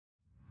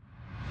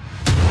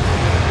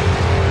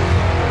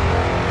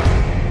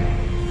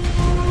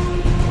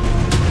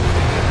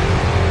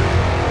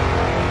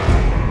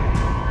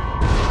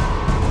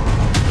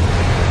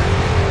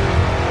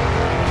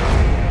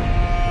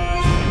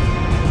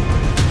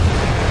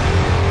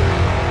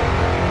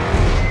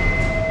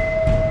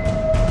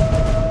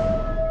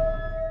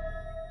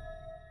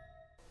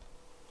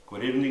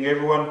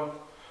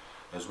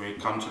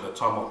come to the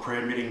time of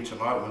prayer meeting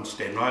tonight,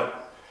 Wednesday night.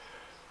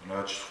 And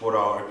I just thought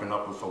I'll open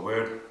up with a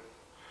word.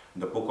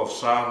 In the book of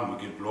Psalm,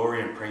 we give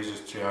glory and praises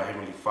to our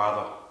Heavenly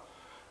Father,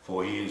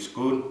 for He is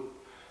good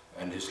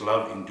and His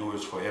love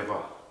endures forever.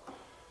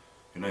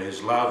 You know,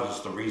 His love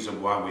is the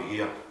reason why we're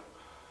here.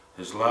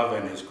 His love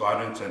and His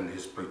guidance and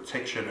His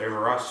protection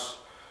over us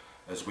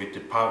as we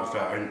depart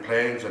with our own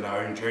plans and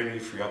our own journey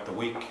throughout the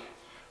week,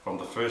 from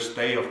the first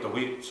day of the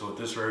week to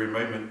this very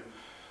moment,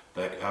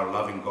 that our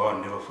loving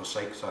God never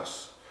forsakes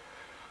us.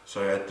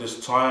 So at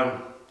this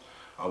time,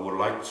 I would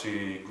like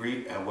to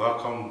greet and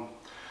welcome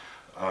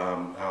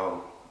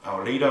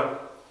our leader,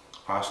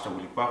 Pastor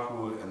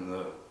Faiupu, and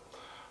the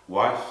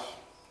wife,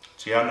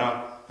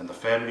 Tiana, and the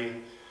family.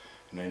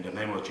 And in the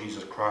name of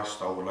Jesus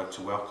Christ, I would like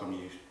to welcome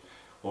you.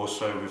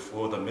 Also with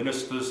all the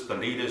ministers, the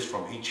leaders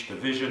from each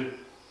division,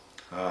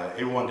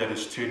 everyone that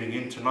is tuning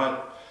in tonight,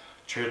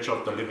 Church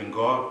of the Living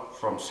God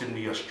from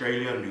Sydney,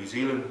 Australia, New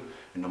Zealand,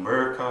 in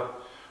America,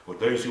 or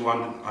those who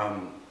are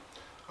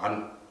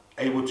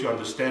unable to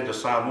understand the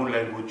Samoan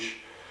language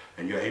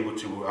and you're able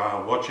to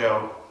watch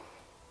our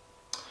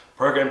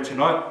program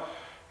tonight.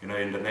 You know,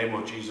 in the name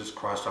of Jesus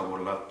Christ, I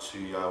would love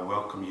to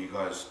welcome you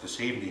guys this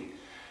evening.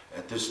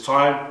 At this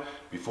time,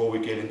 before we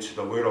get into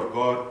the Word of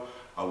God,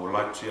 I would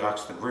like to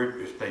ask the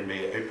group if they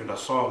may open a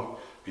song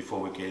before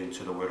we get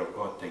into the Word of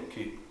God. Thank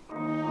you.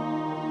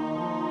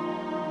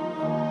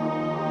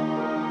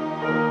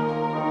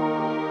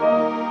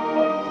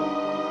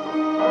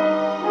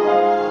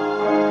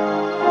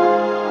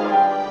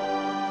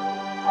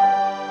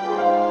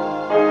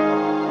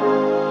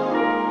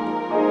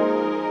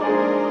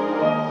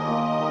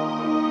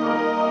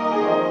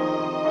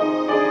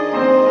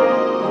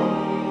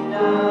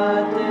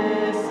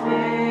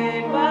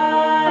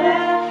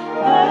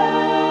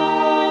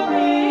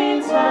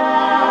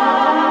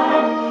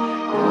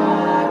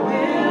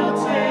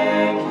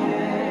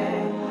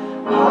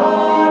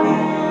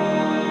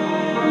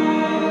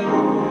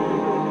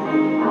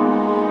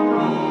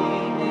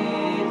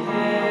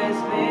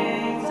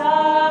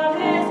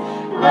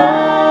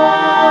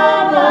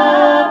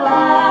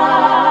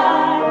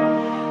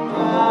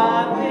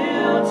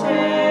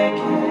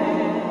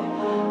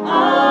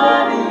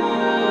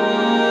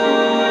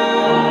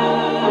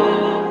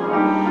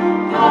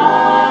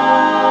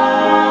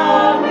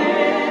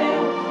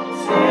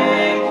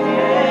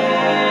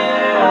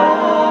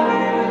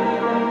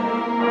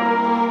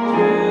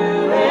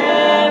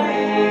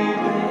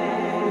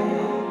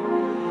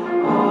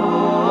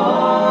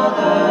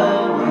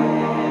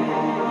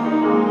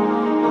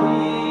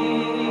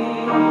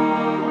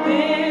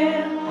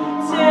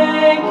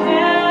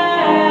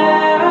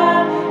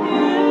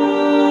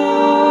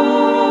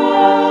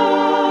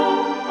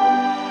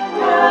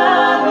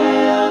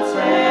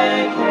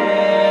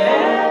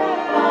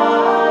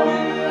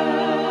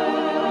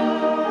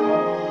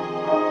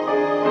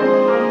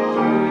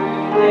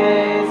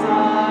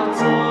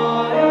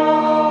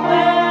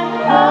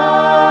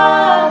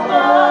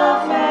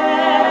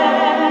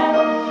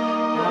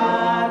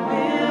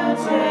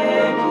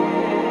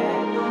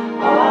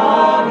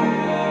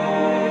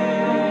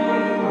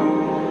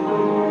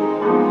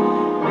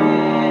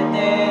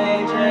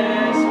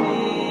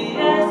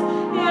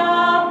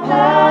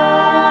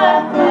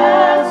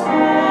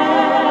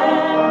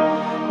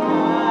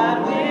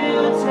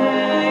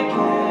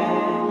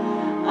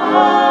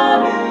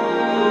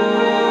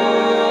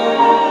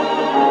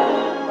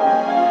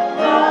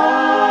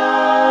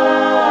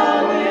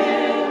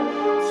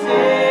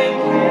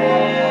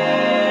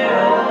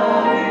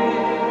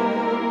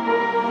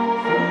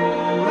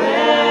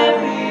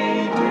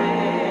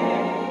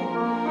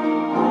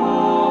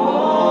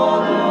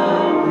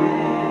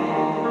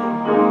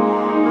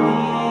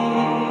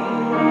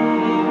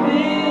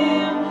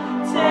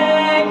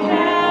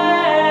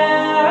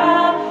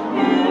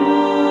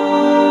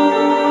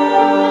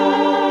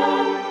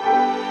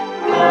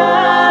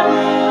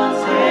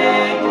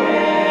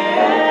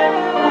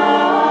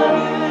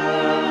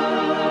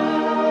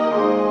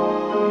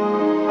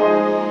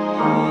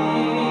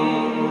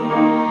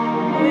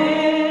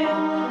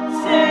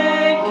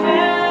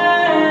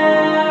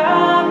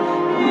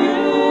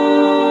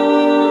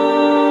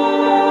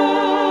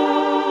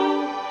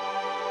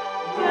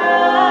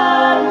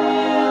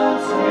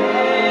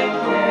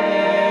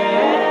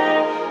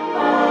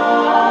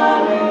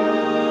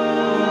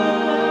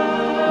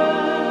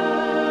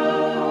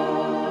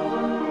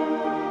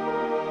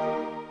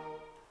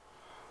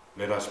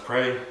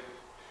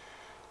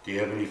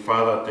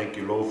 Thank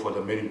you, Lord, for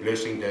the many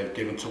blessings that have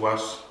given to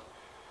us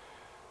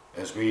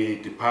as we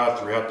depart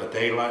throughout the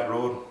daylight,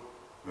 Lord,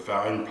 with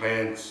our own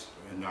plans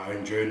and our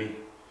own journey.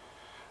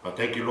 But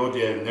thank you, Lord,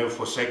 you have never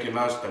forsaken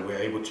us, that we're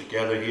able to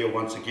gather here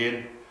once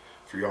again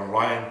through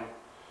online.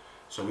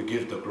 So we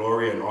give the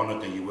glory and honor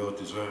that you well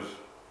deserve.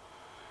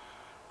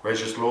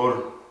 Gracious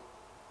Lord,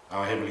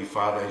 our Heavenly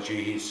Father, as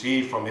you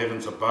see from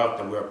heavens above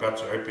that we're about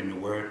to open your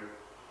word,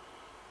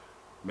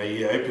 may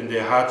you open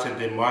their hearts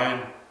and their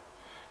mind.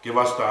 Give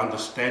us the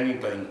understanding,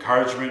 the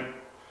encouragement,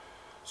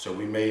 so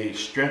we may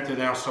strengthen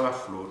ourselves,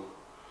 Lord,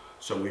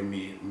 so we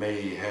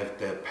may have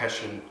that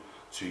passion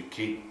to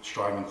keep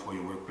striving for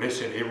your work.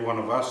 Bless every one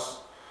of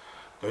us,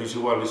 those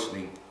who are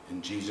listening.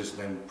 In Jesus'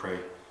 name we pray.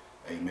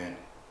 Amen.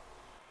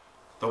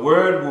 The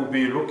word will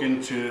be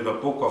looking to the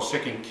book of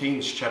 2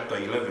 Kings chapter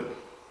 11.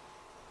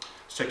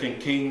 2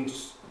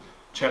 Kings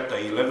chapter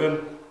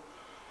 11.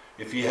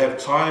 If you have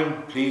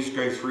time, please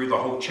go through the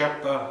whole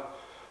chapter.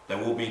 There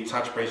will be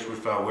touch base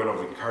with our word of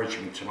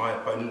encouragement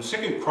tonight. But in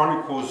 2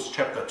 Chronicles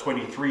chapter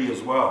 23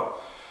 as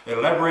well, it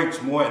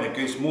elaborates more and it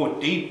goes more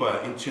deeper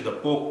into the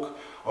book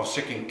of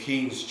 2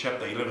 Kings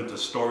chapter 11, the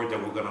story that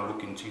we're going to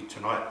look into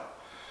tonight.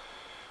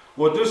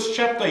 Well, this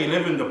chapter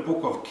 11, the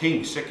book of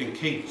Kings, 2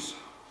 Kings,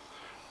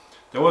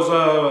 there was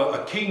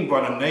a king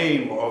by the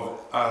name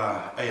of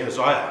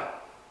Ahaziah.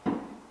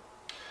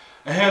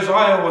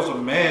 Ahaziah was a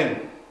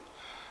man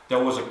that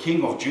was a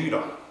king of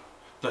Judah,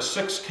 the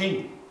 6th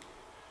king.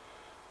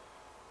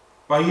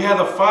 But he had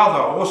a father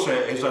also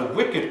as a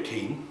wicked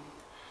king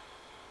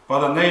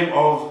by the name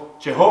of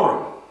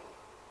Jehoram.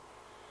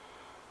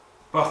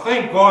 But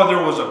thank God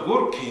there was a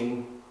good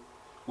king,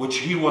 which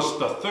he was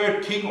the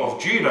 3rd king of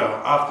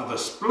Judah after the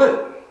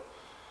split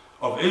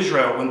of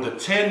Israel, when the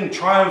 10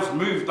 tribes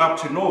moved up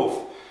to north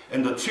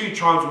and the 2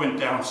 tribes went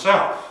down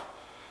south,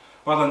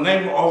 by the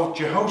name of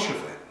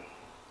Jehoshaphat.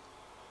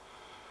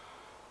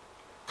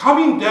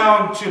 Coming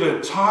down to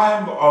the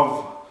time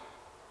of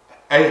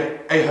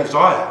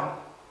Ahaziah,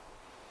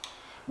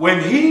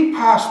 when he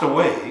passed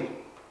away,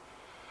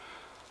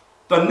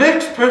 the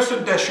next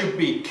person that should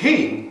be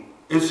king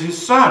is his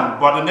son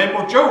by the name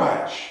of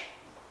Joash.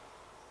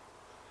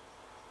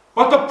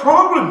 But the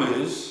problem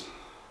is,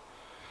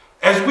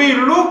 as we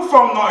look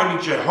from not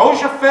only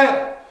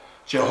Jehoshaphat,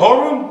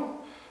 Jehoram,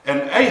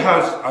 and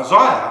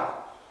Ahaziah,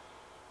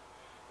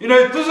 you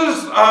know, this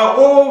is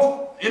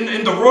all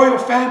in the royal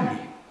family.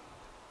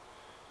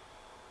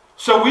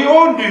 So we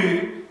all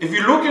knew, if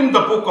you look in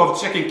the book of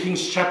 2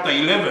 Kings chapter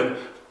 11,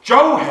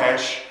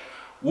 Joash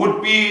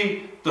would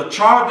be the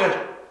child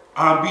that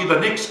be the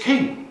next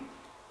king.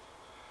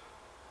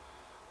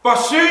 But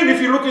soon,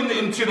 if you look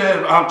into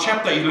the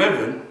chapter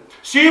 11,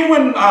 see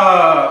when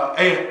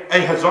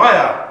Ahaziah's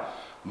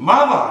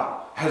mother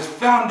has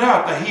found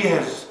out that he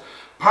has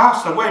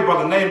passed away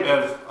by the name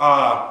of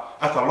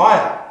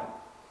Athaliah.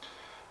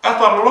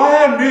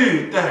 Athaliah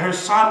knew that her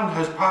son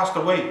has passed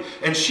away,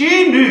 and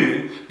she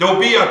knew there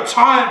will be a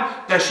time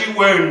that she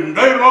will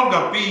no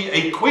longer be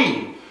a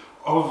queen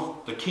of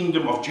the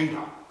kingdom of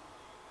Judah.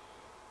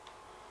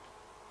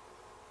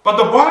 But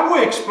the Bible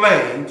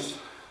explains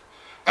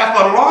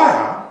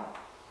Athaliah,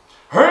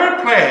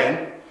 her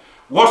plan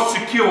was to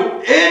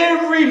kill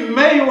every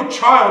male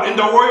child in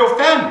the royal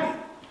family.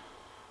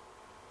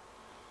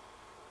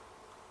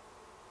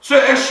 So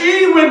as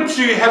she went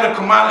to have a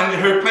command,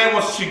 and her plan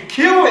was to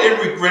kill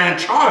every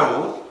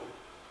grandchild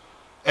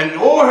and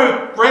all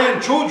her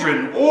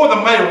grandchildren, all the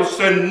males,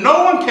 so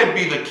no one can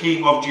be the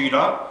king of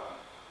Judah.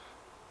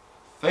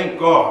 Thank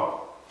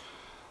God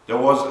there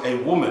was a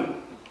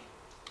woman,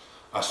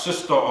 a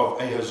sister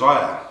of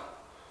Ahaziah,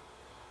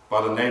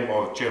 by the name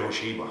of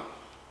Jehosheba.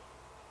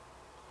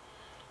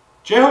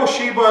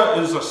 Jehosheba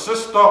is a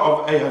sister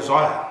of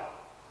Ahaziah.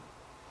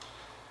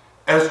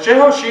 As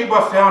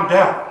Jehosheba found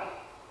out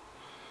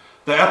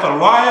that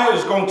Athaliah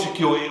is going to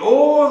kill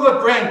all the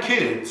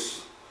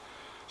grandkids,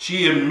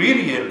 she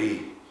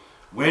immediately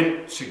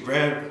went to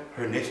grab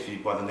her nephew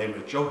by the name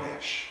of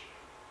Joash.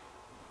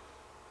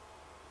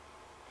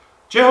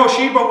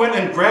 Jehosheba went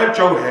and grabbed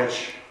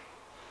Joash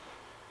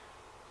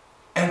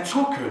and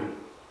took him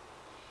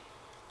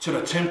to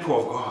the temple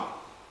of God.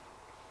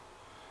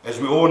 As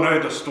we all know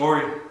the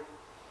story,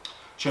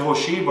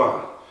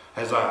 Jehosheba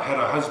had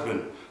a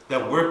husband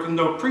that worked in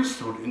the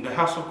priesthood in the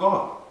house of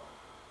God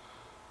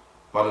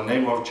by the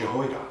name of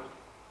Jehoiada.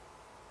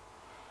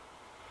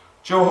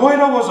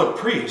 Jehoiada was a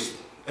priest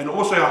and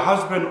also a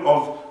husband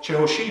of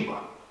Jehosheba.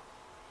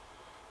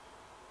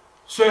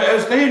 So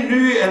as they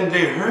knew and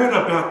they heard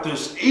about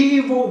this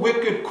evil,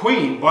 wicked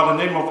queen by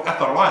the name of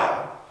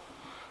Athaliah,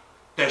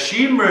 that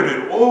she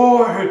murdered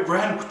all her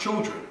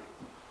grandchildren,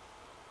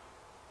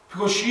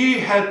 because she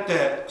had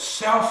that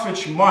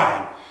selfish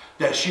mind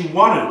that she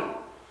wanted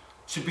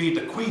to be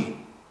the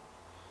queen.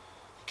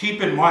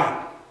 Keep in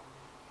mind,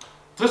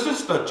 this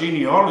is the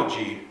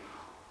genealogy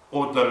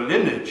or the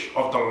lineage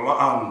of the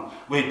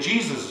where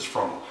Jesus is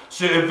from.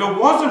 So if it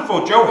wasn't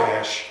for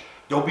Joash,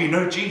 there'll be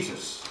no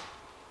Jesus.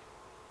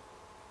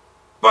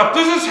 But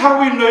this is how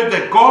we know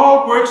that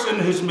God works in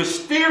his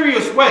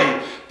mysterious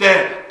way,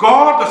 that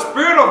God, the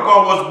Spirit of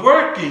God, was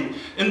working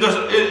in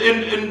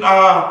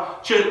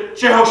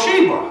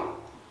Jehosheba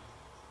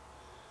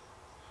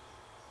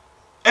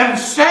and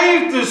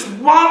saved this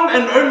one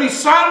and only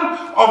son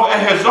of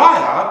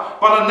Ahaziah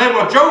by the name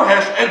of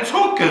Joash and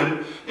took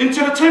him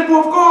into the temple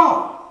of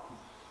God.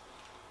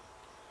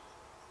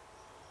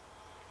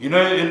 You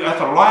know, in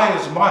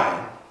Athaliah's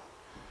mind,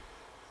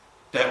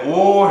 that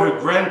all her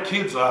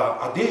grandkids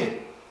are dead.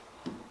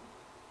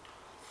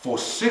 For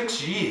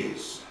 6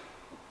 years,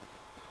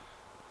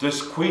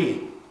 this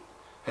queen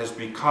has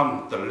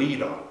become the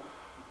leader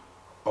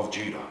of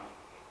Judah.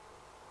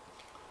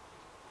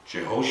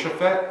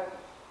 Jehoshaphat,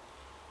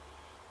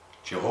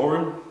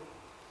 Jehoram,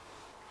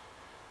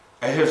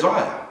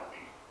 Ahaziah.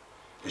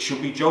 It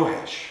should be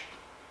Joash.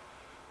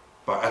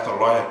 But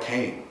Athaliah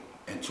came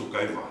and took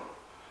over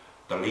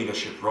the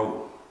leadership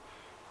role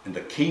in the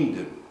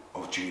kingdom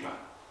of Judah.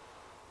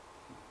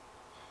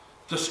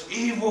 This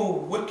evil,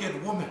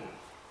 wicked woman.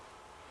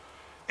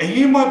 And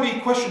you might be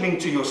questioning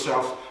to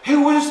yourself,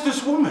 who is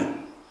this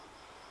woman?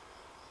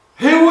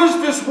 Who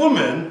is this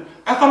woman,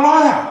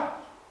 Athaliah?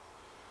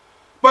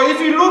 But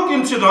if you look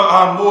into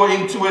the more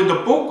into in the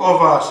book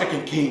of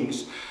 2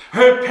 Kings,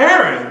 her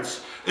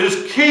parents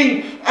is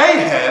King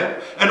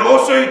Ahab and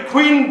also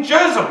Queen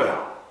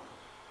Jezebel.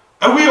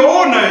 And we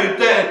all know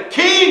that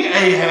King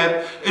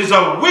Ahab is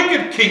a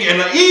wicked king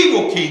and an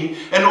evil king,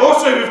 and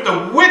also with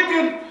the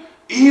wicked,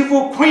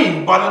 evil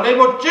queen by the name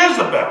of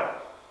Jezebel.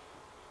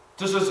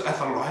 This is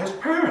Athaliah's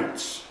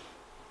parents.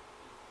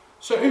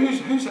 So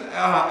who's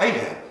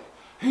Ahab?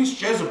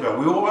 Who's Jezebel?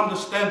 We all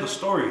understand the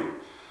story.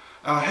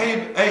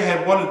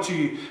 Ahab wanted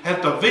to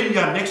have the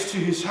vineyard next to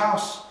his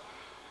house,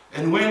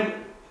 and when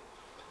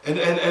you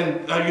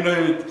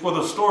know, for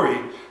the story,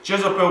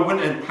 Jezebel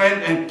went and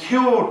planned and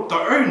killed the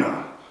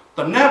owner,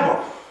 the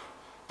Naboth,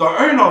 the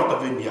owner of the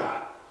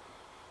vineyard,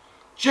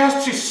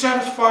 just to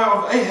satisfy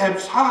of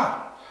Ahab's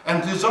heart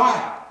and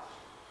desire.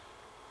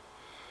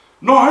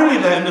 Not only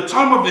that, in the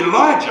time of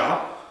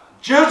Elijah,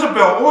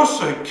 Jezebel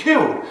also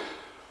killed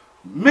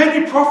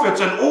many prophets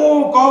and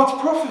all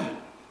God's prophets.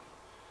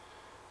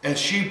 And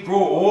she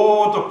brought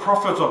all the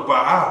prophets of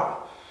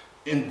Baal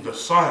in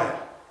beside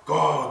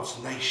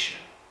God's nation.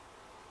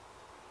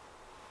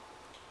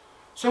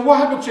 So what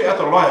happened to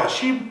Athaliah?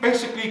 She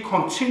basically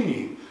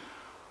continued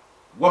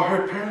what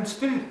her parents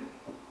did.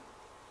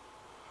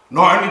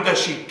 Not only that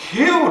she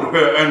killed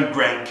her own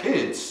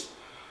grandkids,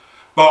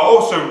 but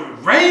also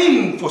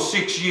reigned for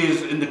 6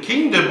 years in the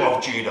kingdom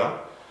of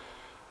Judah,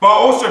 but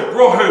also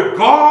brought her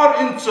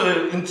God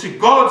into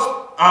God's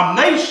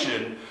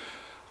nation,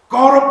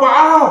 God of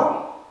Baal.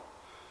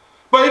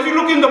 But if you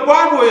look in the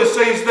Bible, it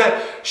says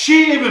that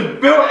she even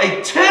built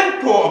a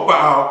temple of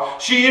Baal.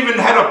 She even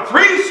had a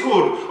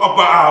priesthood of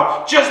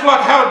Baal, just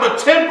like how the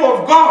temple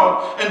of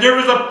God, and there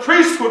is a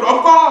priesthood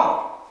of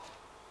God.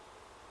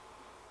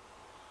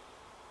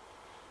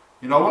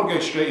 You know, I want to go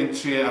straight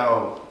into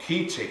our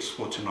key text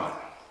for tonight.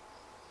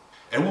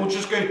 And we'll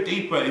just go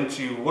deeper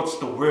into what's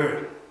the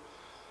word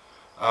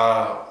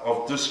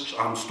of this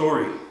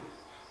story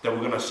that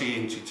we're going to see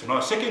into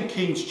tonight. 2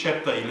 Kings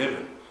chapter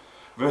 11,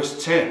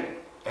 verse 10.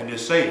 And it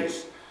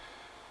says,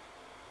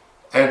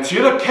 and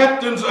to the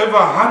captains over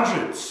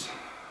hundreds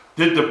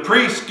did the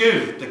priests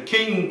give the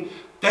king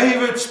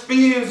David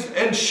spears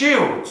and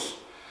shields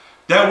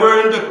that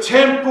were in the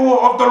temple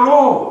of the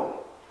Lord.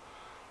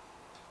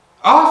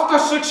 After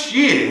 6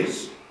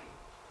 years,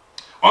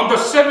 on the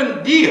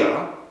 7th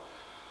year,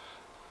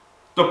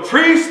 the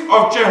priest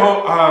of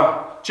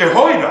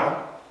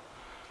Jehoiada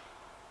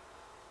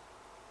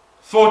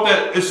thought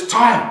that it's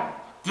time.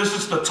 This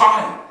is the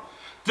time.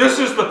 This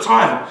is the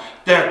time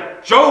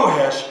that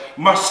Joash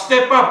must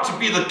step up to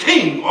be the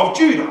king of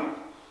Judah.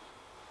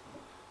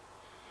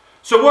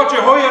 So what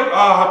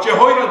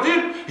Jehoiada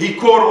did, he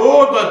called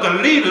all the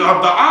leaders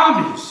of the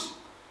armies.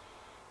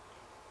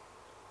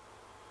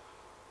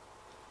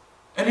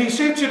 And he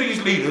said to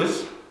these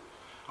leaders,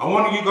 I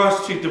want you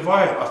guys to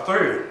divide a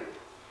third.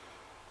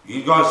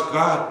 You guys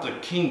guard the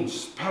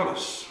king's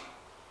palace.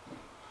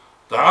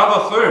 The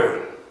other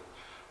third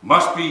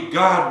must be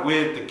guard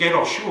with the gate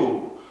of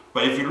Shul.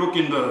 But if you look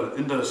in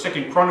the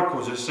 2nd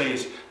Chronicles, it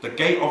says the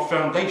gate of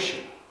foundation.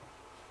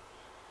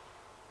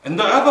 And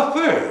the other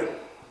third,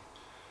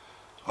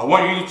 I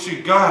want you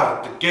to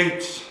guard the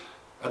gates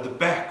at the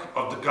back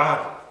of the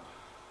garden,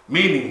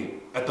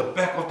 meaning at the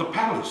back of the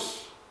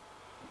palace.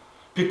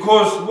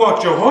 Because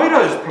what Jehoiada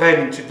is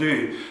planning to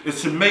do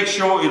is to make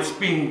sure it's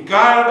being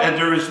guarded and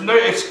there is no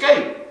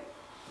escape.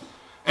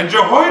 And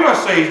Jehoiada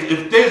says,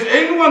 if there's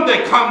anyone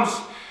that comes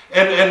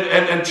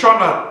and trying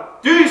to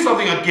do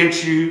something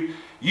against you,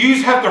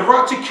 you have the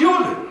right to kill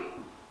them.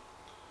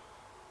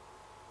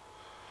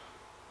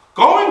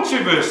 Going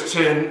to verse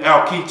 10,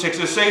 our key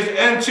text, it says,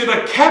 and to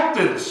the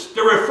captains,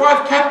 there were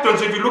 5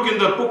 captains. If you look in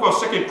the book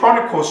of 2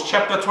 Chronicles,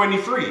 chapter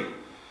 23,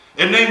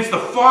 it names the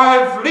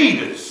 5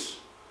 leaders.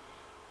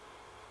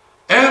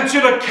 And to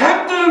the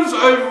captains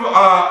over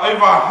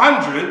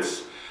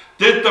hundreds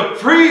did the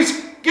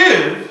priest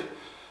give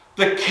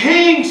the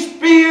king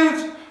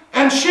spears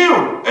and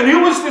shield. And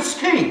who was this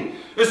king?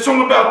 It's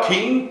talking about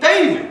King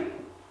David.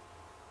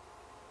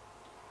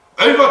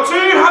 Over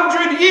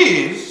 200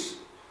 years,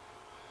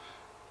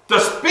 the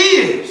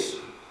spears,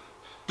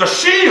 the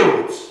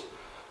shields,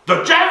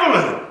 the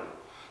javelin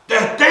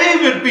that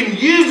David been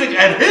using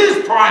at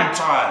his prime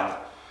time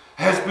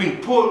has been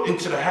put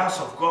into the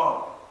house of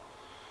God.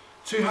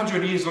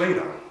 200 years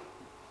later,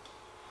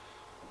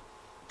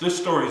 this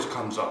story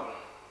comes up.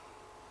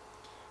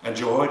 And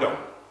Jehoiada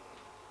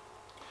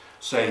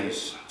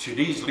says to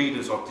these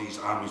leaders of these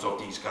armies, of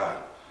these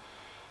guys,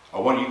 I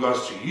want you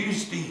guys to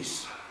use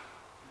these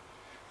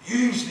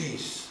use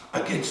these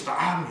against the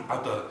army,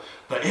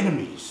 the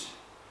enemies.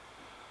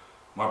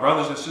 My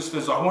brothers and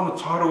sisters, I want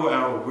to title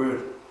our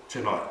word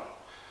tonight,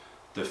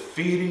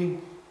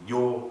 defeating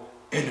your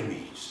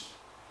enemies.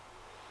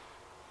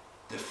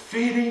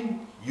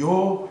 Defeating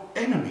your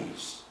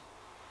enemies.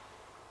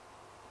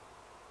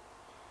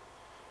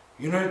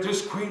 You know,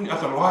 this Queen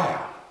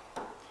Athaliah,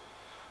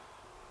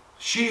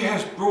 she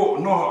has brought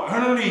not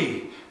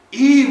only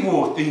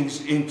evil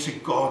things into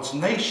God's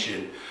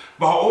nation,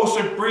 but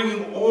also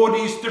bringing all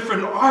these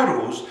different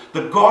idols,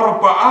 the god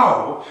of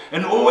Baal,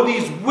 and all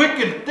these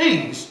wicked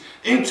things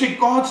into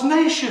God's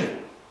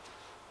nation.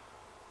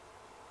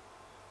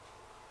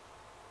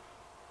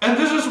 And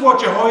this is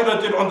what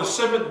Jehoiada did on the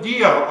 7th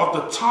year of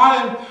the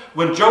time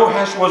when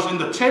Joash was in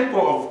the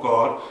temple of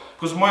God.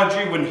 Because mind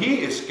you, when he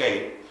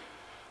escaped,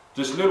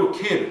 this little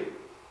kid,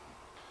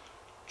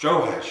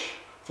 Joash,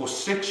 for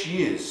 6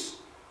 years,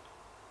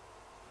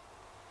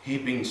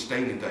 he'd been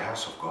staying in the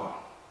house of God.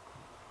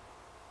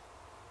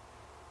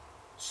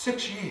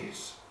 6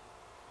 years.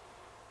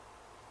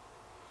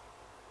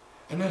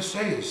 And it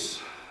says,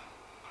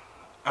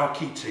 our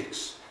key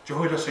text,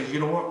 Jehoiada says, you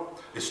know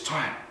what? It's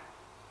time.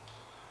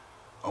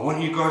 I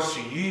want you guys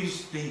to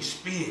use these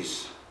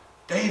spears,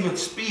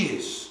 David's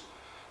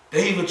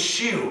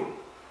shield,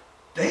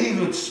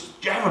 David's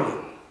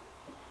javelin.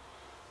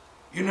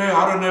 You know,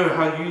 I don't know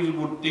how you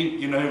would think,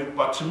 you know,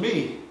 but to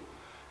me,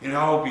 you know,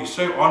 I'll be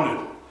so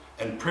honored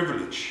and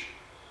privileged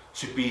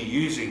to be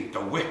using the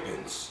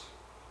weapons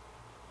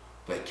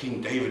that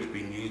King David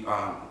been used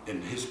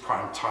in his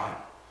prime time.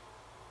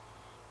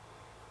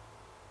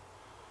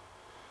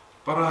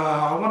 But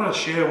I want to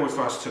share with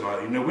us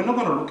tonight, you know, we're not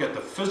going to look at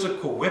the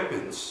physical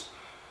weapons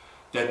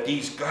that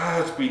these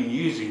guys been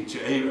using to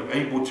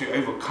able to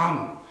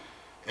overcome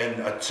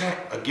and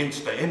attack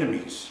against the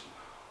enemies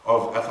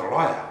of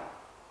Athaliah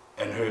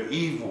and her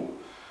evil,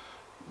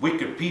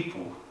 wicked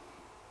people.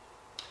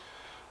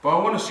 But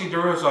I want to see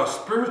there is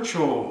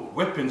spiritual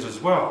weapons as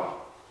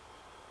well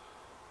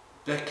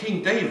that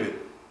King David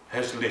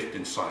has left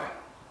inside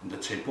in the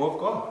temple of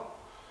God.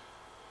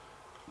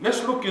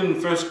 Let's look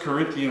in 1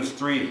 Corinthians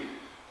 3,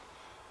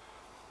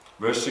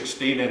 verse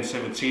 16 and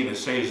 17. It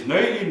says, know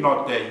ye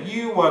not that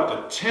you are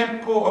the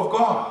temple of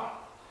God,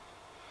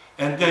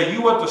 and that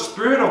you are the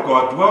Spirit of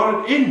God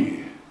dwelling in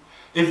you?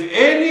 If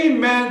any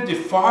man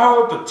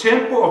defile the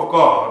temple of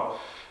God,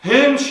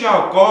 him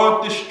shall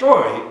God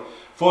destroy,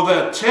 for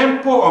the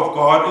temple of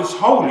God is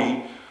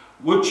holy,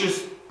 which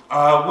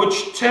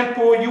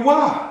temple you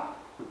are.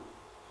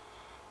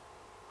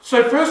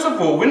 So first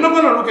of all, we're not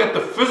going to look at the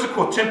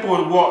physical temple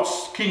what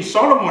King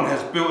Solomon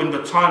has built in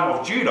the time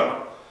of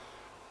Judah,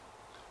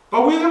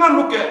 but we're going to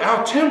look at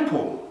our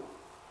temple.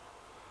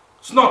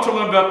 It's not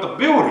talking about the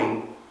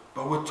building,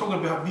 but we're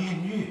talking about me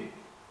and you.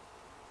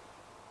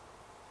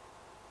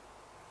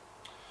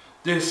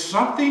 There's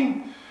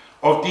something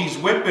of these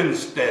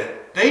weapons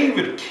that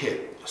David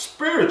kept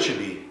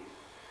spiritually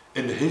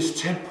in his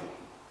temple.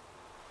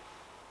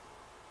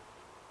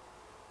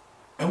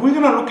 And we're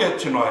going to look at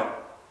tonight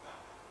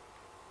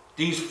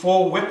these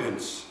 4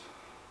 weapons.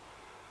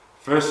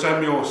 1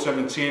 Samuel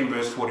 17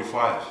 verse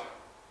 45.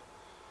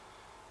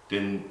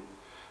 Then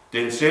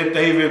said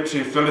David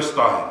to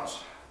Philistines,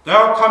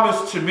 thou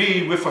comest to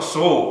me with a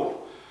sword,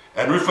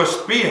 and with a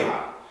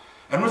spear,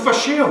 and with a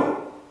shield.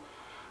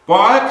 But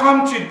I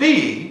come to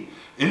thee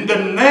in the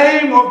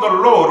name of the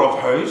Lord of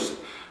hosts,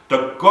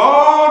 the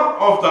God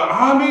of the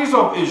armies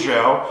of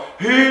Israel,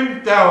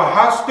 whom thou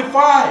hast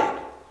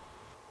defied.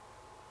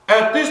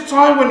 At this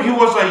time when he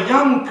was a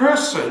young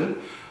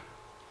person,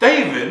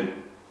 David,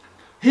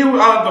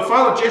 the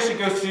father Jesse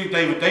goes to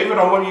David, David,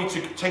 I want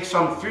you to take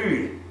some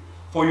food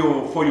for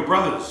your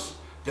brothers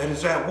that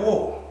is at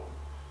war.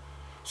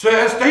 So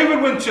as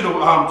David went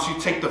to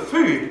take the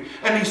food,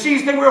 and he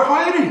sees they were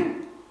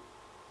hiding.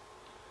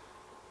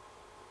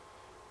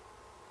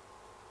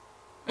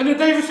 And then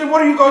David said,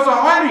 what are you guys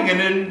are hiding? And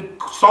then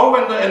Saul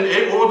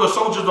and all the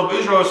soldiers of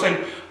Israel are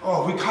saying,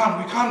 oh, we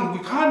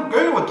can't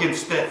go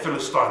against that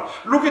Philistine.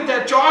 Look at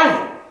that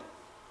giant.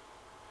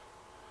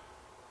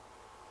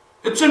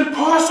 It's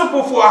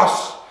impossible for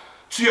us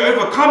to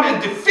overcome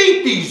and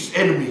defeat these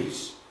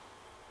enemies.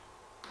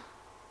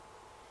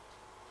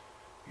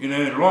 You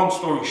know, long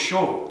story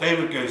short,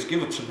 David goes,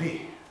 give it to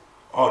me.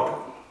 I'll do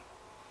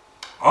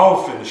it.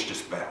 I'll finish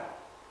this battle.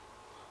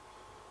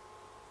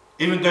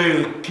 Even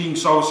though King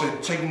Saul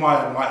said, take my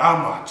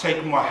armor,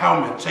 take my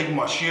helmet, take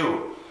my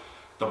shield.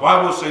 The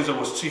Bible says it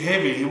was too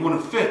heavy, he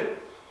wouldn't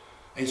fit.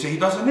 And he said he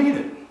doesn't need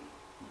it.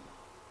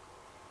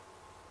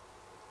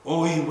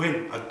 Or he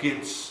went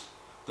against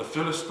the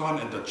Philistine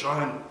and the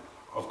giant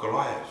of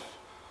Goliath.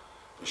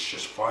 It's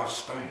just 5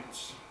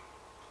 stones.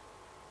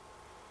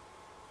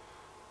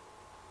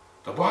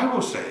 The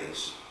Bible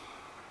says,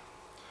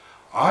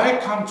 I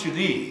come to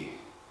thee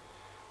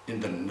in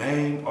the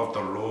name of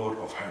the Lord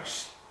of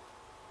hosts.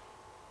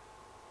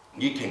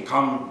 You can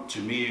come to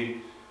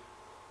me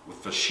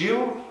with a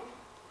shield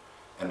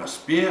and a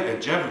spear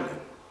and javelin,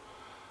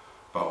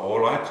 but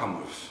all I come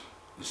with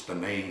is the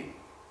name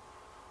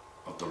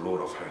of the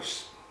Lord of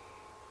hosts.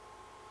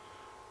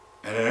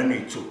 And it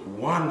only took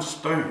one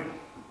stone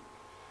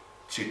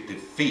to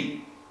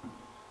defeat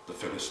the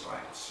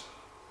Philistines.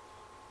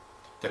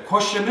 The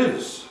question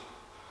is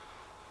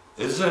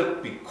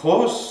it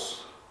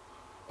because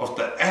of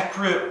the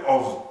accuracy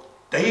of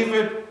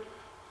David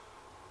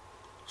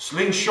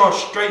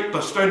slingshot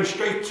the stone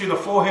straight to the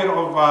forehead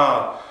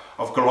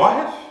of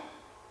Goliath?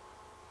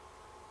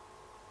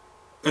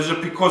 Is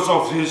it because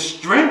of his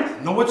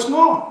strength? No, it's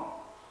not.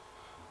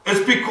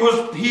 It's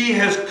because he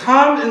has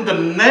come in the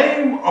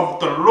name of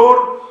the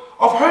Lord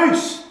of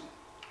hosts.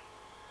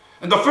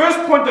 And the first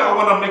point that I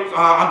want to make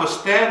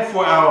understand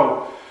for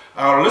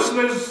our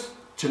listeners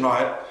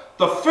tonight,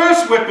 the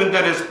first weapon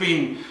that has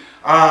been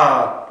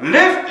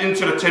left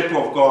into the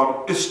temple of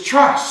God is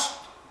trust.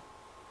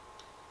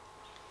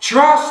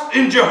 Trust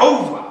in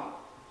Jehovah.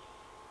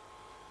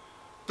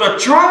 The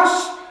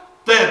trust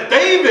that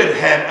David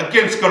had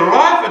against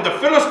Goliath and the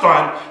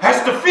Philistine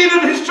has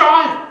defeated his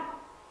giant.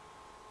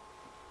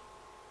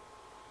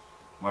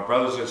 My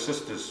brothers and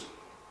sisters,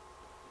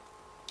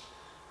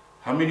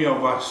 how many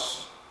of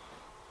us,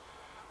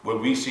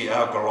 when we see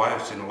our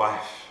Goliaths in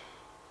life,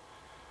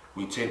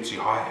 we tend to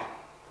hide?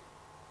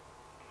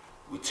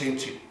 We tend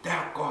to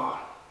doubt God.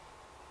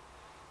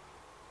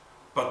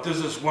 But this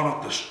is one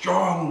of the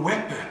strong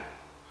weapons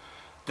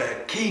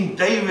that King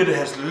David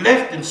has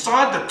left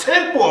inside the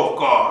temple of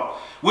God,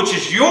 which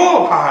is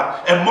your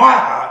heart and my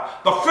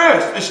heart. The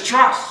first is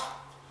trust.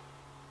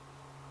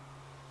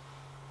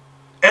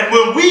 And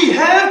when we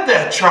have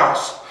that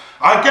trust,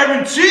 I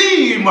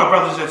guarantee you, my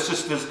brothers and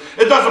sisters,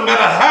 it doesn't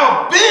matter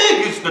how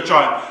big is the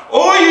giant.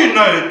 All you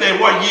know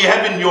that what you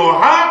have in your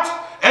heart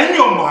and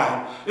your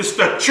mind is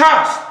the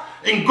trust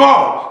in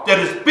God that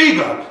is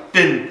bigger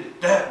than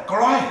that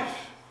Goliath.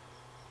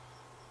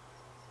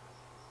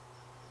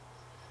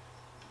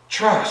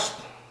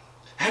 Trust,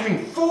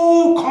 having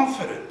full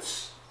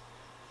confidence,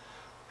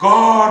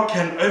 God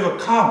can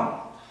overcome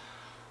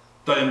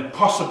the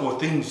impossible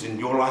things in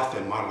your life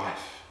and my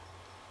life.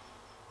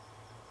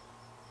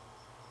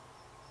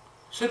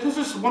 So this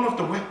is one of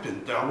the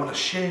weapons that I want to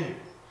share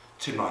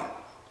tonight,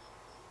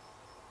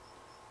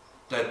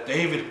 that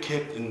David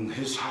kept in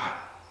his heart,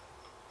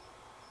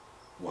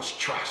 was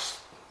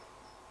trust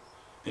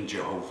in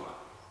Jehovah.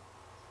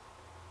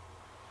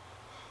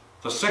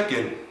 The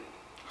second,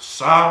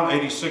 Psalm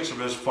 86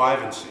 verse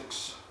 5 and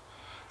 6.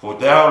 For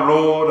thou,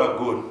 Lord, art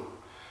good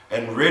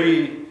and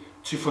ready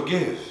to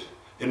forgive,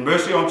 in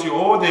mercy unto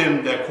all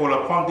them that call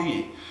upon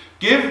thee.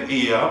 Give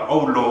ear, O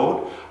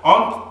Lord,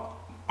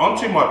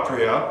 unto my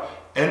prayer,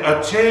 and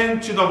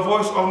attend to the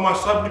voice of my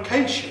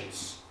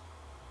supplications.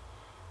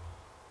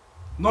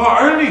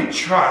 Not only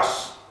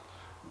trust,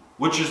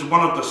 which is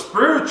one of the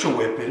spiritual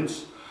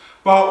weapons,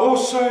 but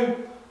also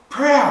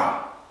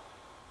prayer.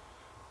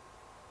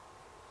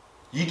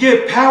 You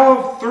get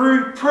power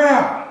through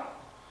prayer.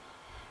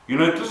 You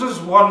know, this is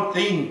one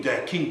thing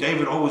that King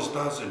David always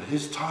does in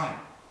his time.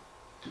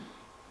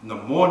 In the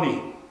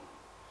morning,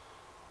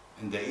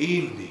 in the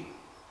evening,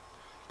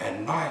 at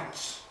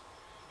nights,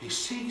 he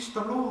seeks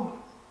the Lord.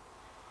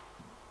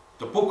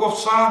 The book of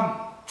Psalms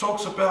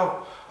talks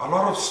about a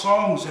lot of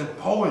songs and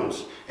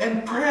poems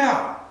and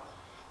prayer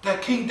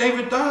that King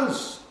David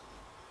does.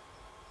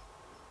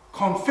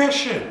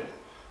 Confession,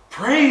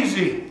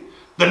 praising,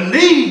 the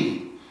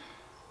need.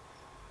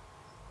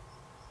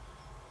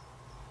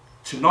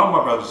 Tonight,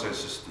 my brothers and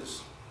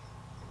sisters,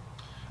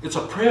 it's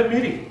a prayer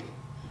meeting,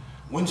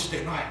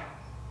 Wednesday night.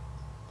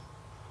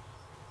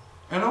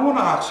 And I want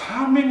to ask,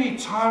 how many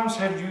times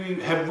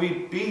have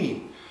we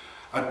been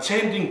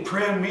attending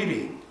prayer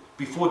meeting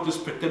before this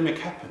pandemic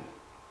happened?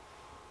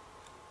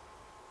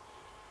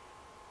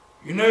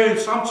 You know,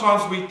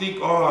 sometimes we think,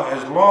 oh,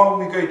 as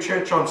long as we go to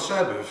church on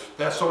Sabbath,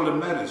 that's all that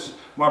matters.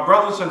 My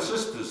brothers and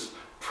sisters,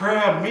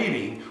 prayer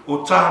meeting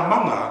or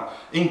Tamanga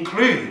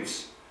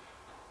includes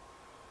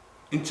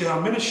into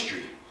our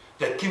ministry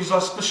that gives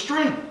us the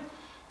strength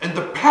and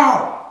the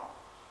power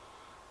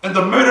and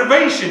the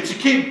motivation to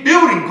keep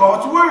building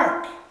God's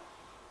work.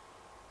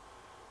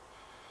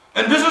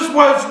 And this is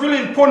why it's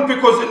really important,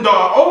 because in the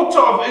altar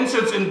of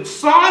incense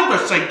inside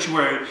the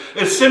sanctuary,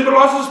 it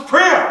symbolizes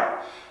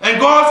prayer. And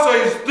God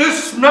says,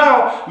 this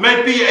smell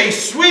may be a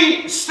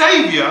sweet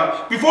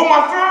savior before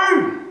my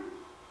throne.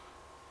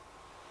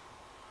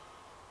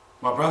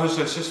 My brothers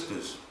and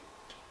sisters,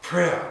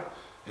 prayer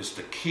is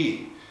the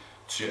key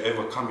to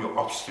overcome your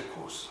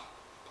obstacles.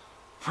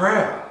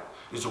 Prayer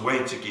is a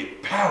way to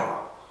get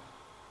power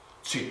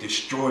to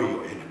destroy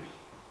your enemy.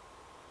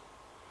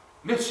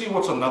 Let's see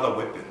what's another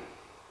weapon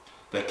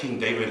that King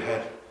David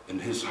had in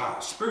his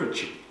heart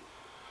spiritually.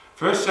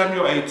 1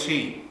 Samuel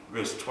 18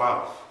 verse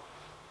 12.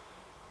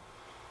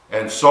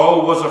 And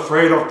Saul was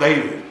afraid of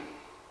David,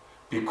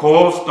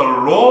 because the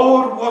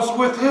Lord was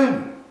with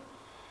him,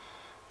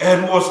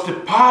 and was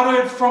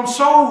departed from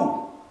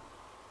Saul.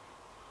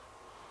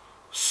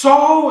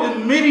 Saul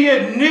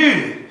immediately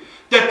knew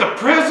that the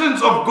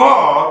presence of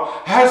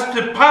God has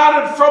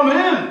departed from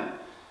him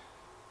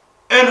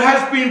and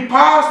has been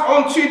passed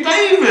on to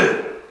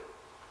David.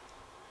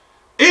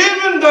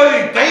 Even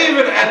though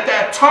David at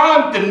that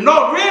time did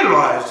not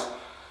realize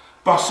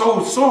But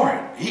Saul saw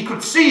it. He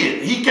could see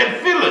it. He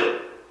can feel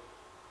it.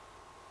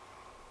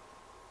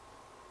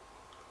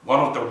 One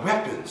of the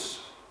weapons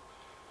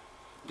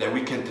that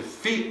we can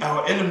defeat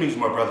our enemies,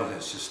 my brothers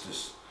and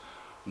sisters,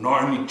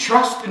 not only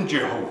trust in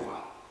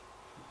Jehovah,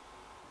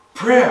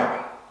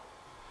 prayer,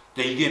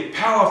 that you get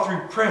power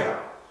through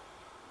prayer,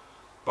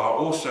 but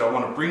also I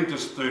want to bring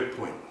this third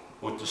point,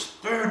 or this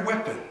third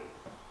weapon,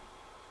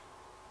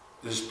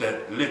 is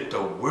that let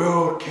the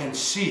world can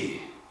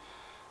see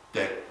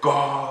that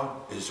God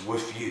is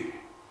with you.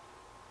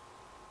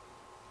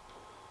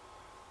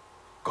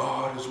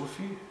 God is with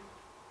you.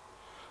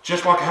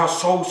 Just like how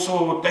Saul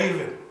saw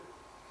David.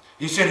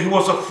 He said he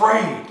was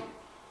afraid.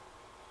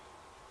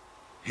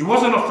 He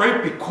wasn't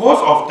afraid because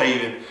of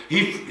David.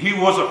 He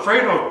was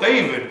afraid of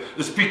David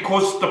is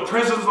because the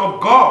presence of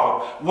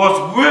God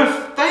was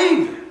with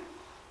David.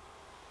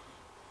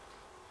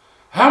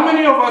 How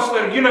many of us,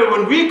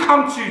 when we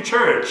come to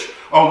church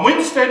on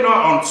Wednesday night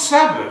on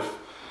Sabbath,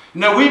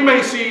 we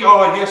may see,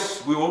 oh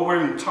yes, we're all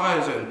wearing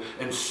ties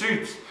and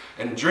suits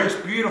and dress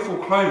beautiful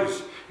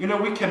clothes.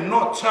 We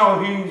cannot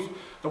tell who's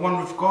the one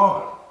with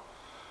God.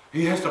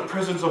 He has the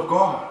presence of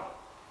God.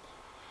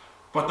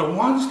 But the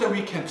ones that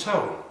we can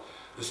tell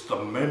is the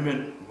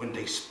moment when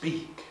they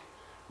speak,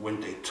 when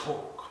they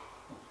talk.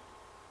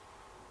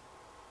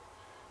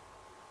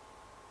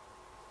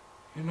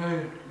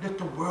 Let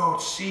the world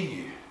see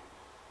you,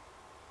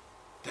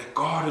 that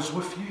God is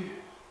with you.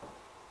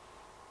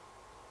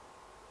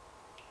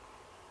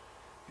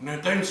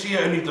 Don't see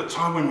it only the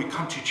time when we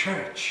come to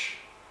church.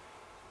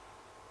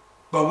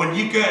 But when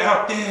you go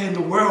out there in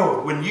the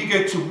world, when you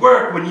go to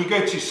work, when you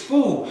go to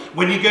school,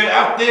 when you go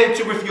out there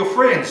with your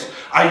friends,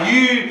 are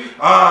you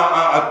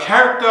a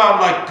character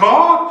like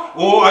God,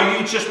 or are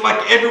you just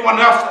like everyone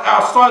else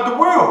outside the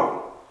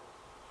world?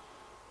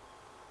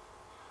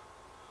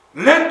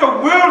 Let the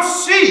world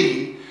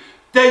see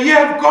that you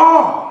have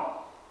God.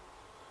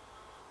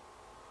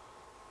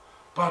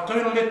 But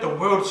don't let the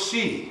world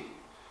see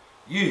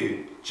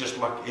you just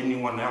like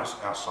anyone else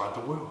outside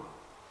the world.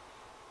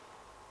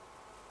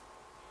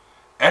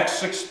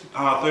 Acts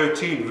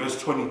 13, verse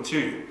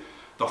 22,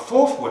 the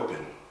fourth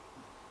weapon.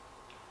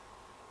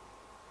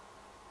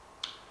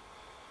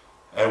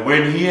 And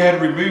when he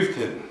had removed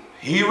him,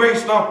 he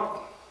raised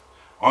up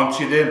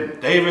unto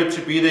them David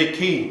to be their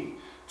king,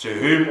 to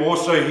whom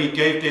also he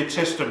gave their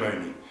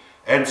testimony,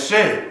 and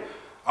said,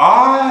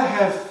 I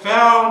have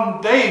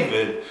found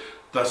David,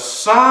 the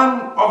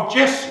son of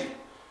Jesse,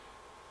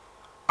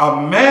 a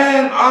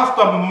man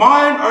after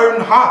mine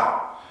own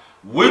heart,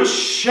 which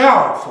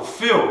shall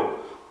fulfill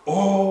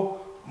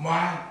all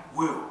my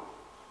will.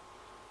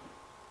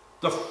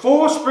 The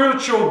four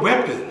spiritual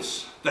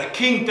weapons that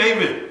King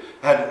David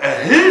had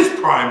at his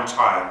prime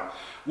time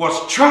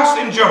was trust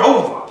in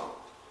Jehovah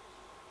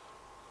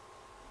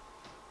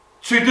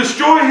to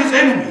destroy his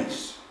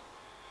enemies,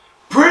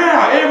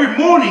 prayer every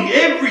morning,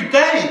 every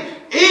day,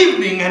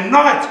 evening and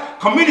night,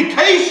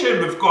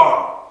 communication with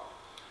God.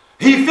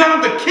 He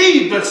found the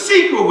key, the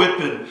secret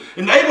weapon,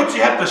 and able to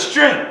have the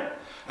strength.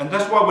 And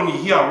that's why when you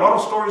hear a lot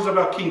of stories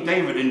about King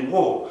David in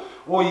war,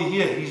 all you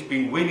hear, he's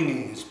been winning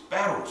in his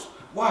battles.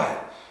 Why?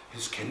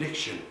 His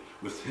connection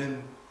with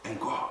him and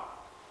God.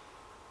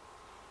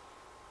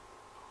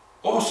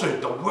 Also,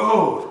 the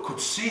world could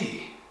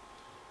see,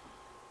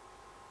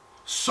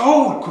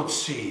 Saul could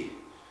see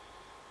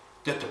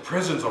that the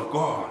presence of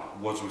God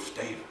was with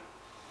David.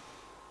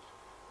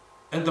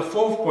 And the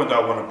fourth point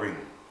I want to bring,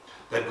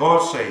 that God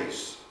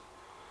says,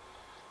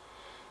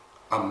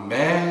 a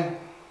man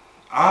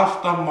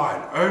after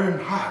mine own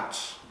heart,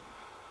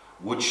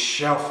 which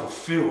shall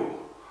fulfill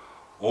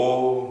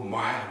all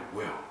my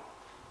will.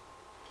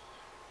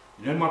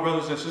 My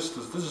brothers and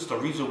sisters, this is the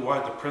reason why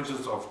the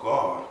presence of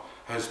God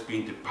has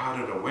been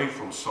departed away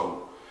from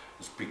Saul.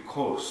 It's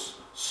because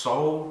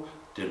Saul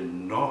did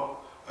not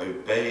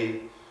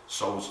obey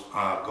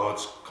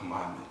God's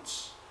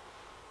commandments.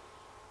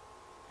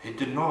 He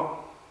did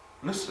not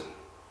listen,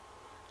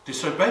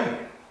 disobey.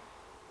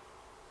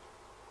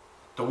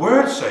 The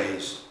word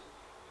says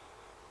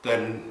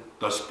that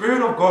the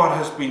Spirit of God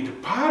has been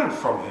departed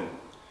from him.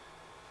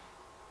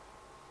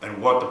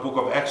 And what the book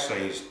of Acts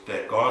says,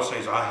 that God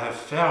says, I have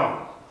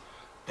found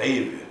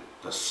David,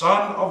 the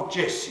son of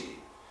Jesse,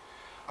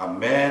 a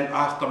man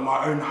after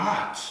my own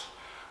heart,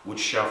 which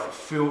shall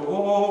fulfill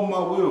all my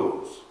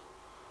wills.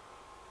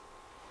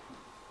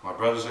 My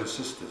brothers and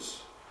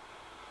sisters,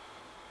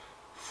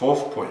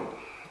 fourth point,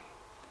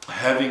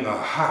 having a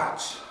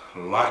heart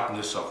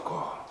likeness of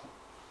God.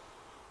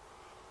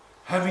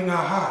 Having a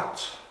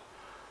heart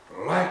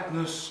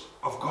likeness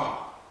of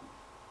God.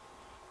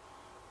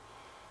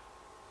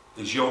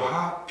 Is your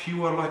heart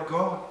pure like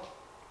God?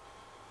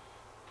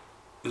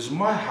 Is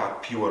my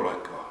heart pure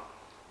like God?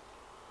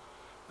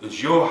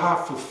 Is your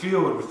heart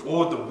fulfilled with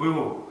all the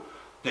will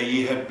that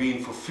ye have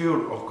been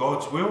fulfilled of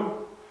God's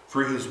will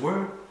through his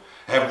word?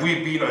 Have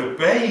we been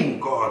obeying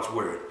God's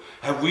word?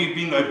 Have we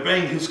been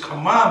obeying his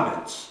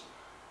commandments?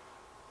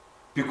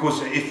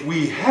 Because if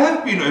we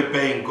have been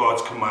obeying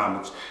God's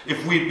commandments,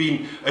 if we've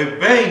been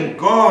obeying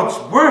God's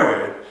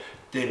word,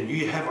 then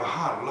you have a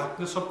heart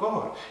likeness of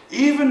God.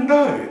 Even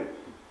though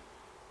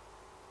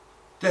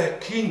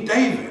that King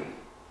David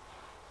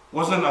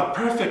wasn't a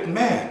perfect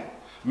man,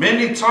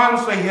 many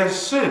times that he has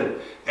sinned,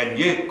 and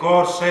yet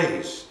God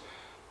says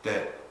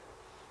that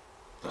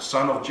the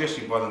son of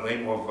Jesse by the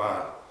name of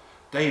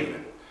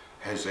David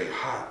has a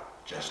heart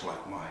just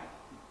like mine.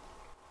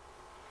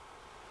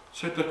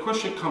 So the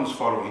question comes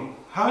following,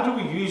 how do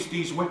we use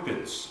these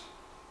weapons?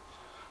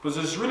 Because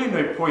there's really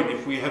no point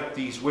if we have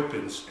these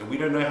weapons and we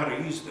don't know how to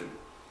use them.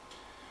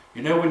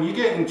 You know, when you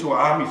get into an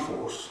army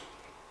force,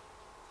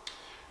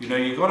 you know,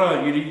 you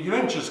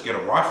don't just get a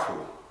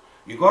rifle.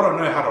 You got to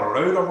know how to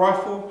load a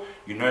rifle.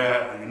 You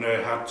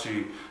know how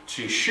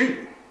to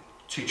shoot,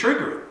 to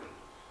trigger it.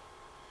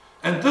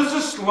 And this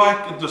is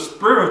like the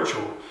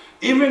spiritual.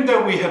 Even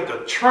though we have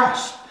the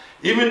trust,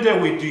 even though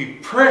we do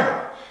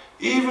prayer,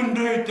 even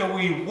though that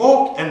we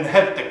walk and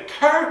have the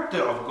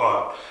character of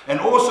God and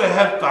also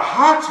have the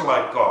heart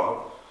like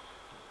God,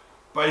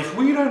 but if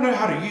we don't know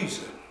how to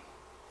use it,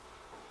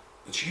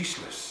 it's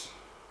useless.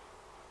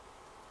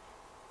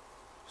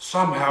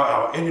 Somehow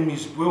our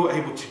enemies will be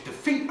able to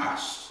defeat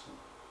us.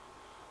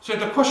 So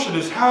the question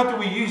is, how do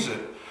we use it?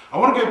 I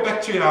want to go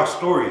back to our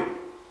story.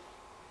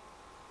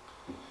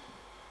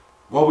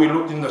 While we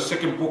looked in the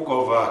second book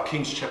of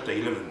Kings chapter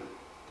 11.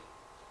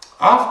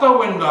 After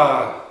when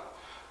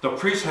the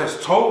priest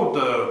has told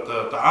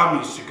the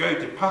armies to go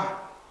depart,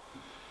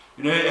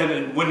 you know,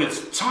 and when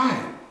it's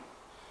time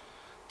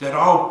that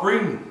I'll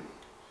bring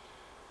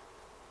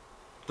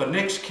the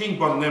next king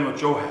by the name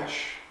of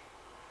Joash.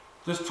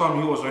 This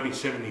time he was only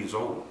 7 years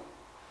old.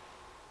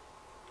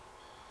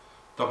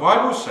 The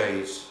Bible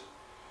says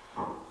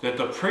that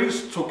the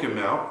priest took him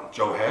out,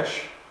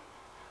 Joash,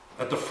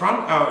 at the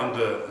front out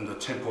in the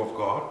temple of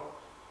God,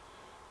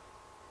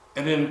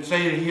 and then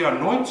say he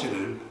anointed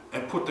him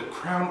and put the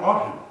crown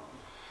on him.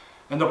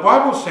 And the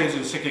Bible says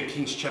in 2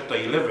 Kings chapter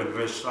 11,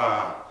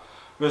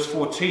 verse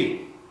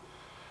 14,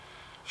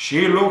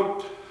 she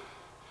looked,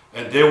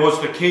 and there was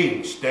the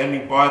king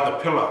standing by the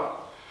pillar.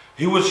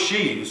 He was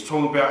she, it's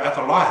talking about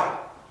Athaliah.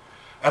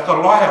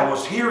 Athaliah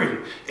was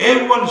hearing,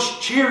 everyone's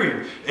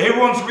cheering,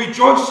 everyone's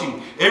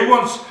rejoicing,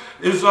 everyone's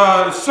is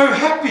so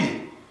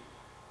happy.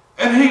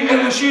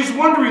 And she's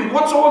wondering,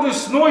 what's all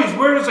this noise?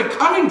 Where is it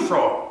coming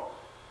from?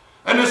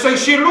 And they say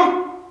she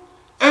looked,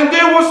 and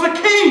there was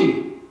the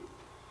king,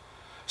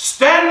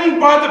 standing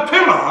by the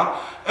pillar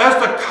as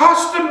the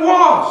custom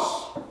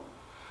was.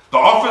 The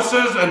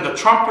officers and the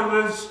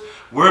trumpeters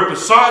were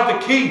beside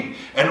the king,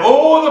 and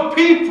all the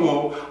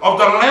people of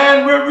the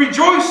land were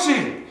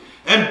rejoicing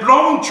and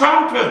blowing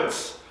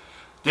trumpets.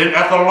 Then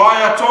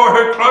Athaliah tore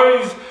her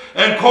clothes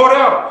and called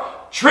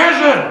out,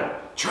 "Treason,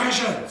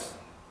 treasons."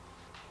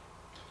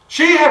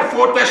 She had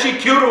thought that she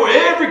killed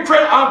every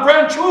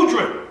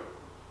grandchildren.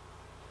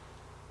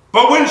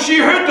 But when she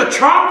heard the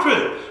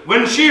trumpet,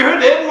 when she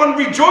heard everyone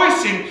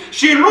rejoicing,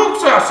 she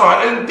looks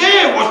outside, and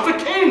there was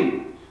the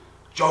king,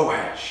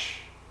 Joash.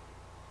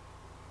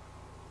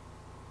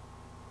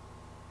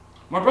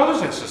 My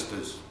brothers and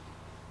sisters,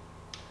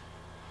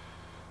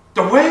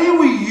 the way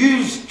we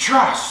use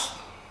trust,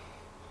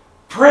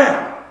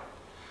 prayer,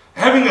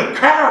 having a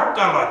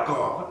character like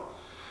God,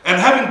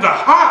 and having the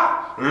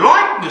heart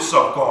likeness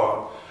of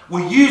God,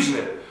 we use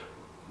it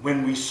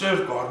when we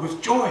serve God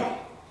with joy.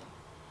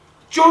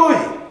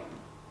 Joy.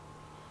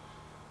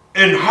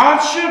 In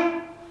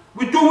hardship,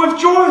 we do with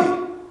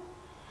joy.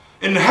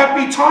 In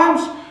happy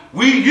times,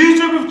 we use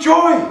it with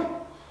joy.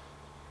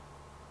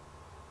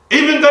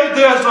 Even though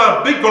there's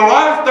a big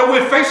Goliath that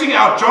we're facing,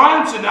 our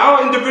giants in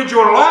our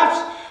individual lives,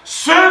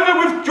 serve it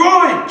with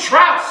joy,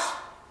 trust.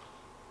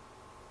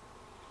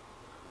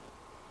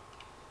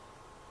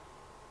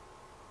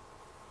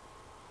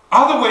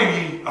 Other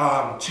way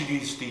to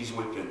use these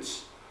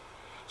weapons.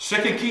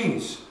 2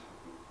 Kings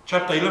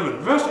chapter 11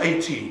 verse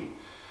 18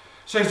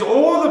 says,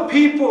 all the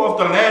people of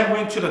the land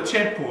went to the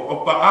temple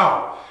of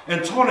Baal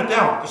and torn it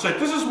down. They said,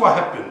 this is what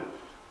happened.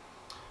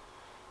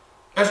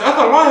 As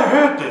Athaliah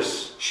heard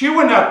this, she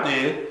went out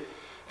there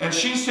and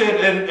she said,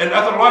 and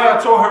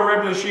Athaliah told her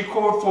rebels, she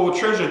called for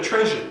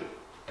treasure.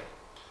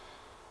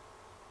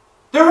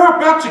 They were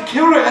about to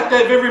kill her at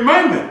that very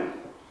moment.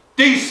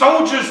 These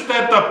soldiers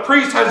that the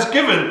priest has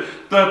given,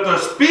 the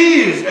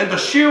spears and the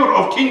shield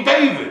of King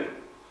David.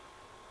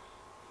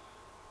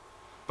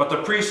 But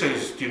the priest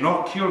says, do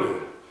not kill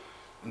her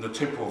in the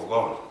temple of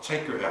God.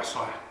 Take her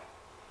outside.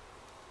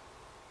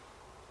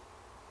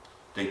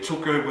 They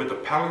took her with the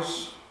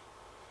palace,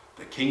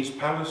 the king's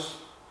palace,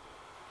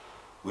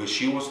 where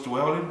she was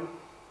dwelling,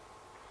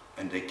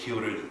 and they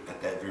killed her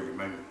at that very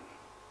moment.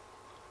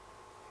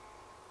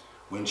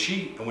 When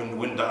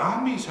the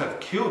armies have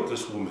killed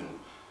this woman,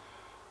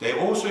 they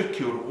also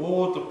killed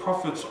all the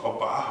prophets of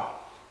Baal.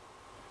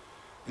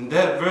 In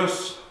that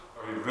verse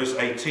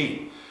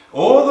 18,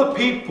 all the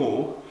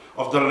people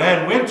of the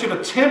land went to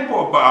the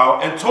temple of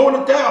Baal and torn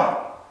it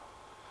down.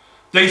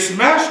 They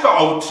smashed the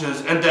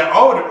altars and their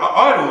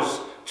idols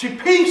to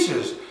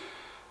pieces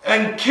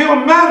and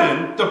killed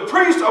Madden, the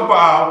priest of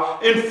Baal,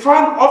 in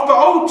front of the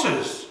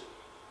altars.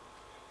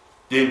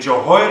 Then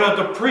Jehoiada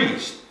the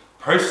priest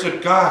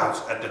posted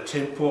guards at the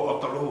temple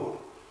of the Lord.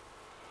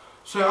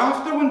 So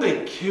after when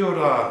they killed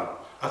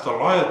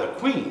Athaliah the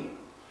queen,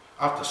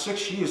 after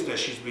 6 years that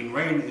she's been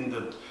reigning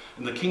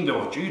in the kingdom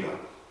of Judah,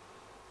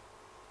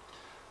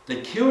 they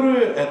killed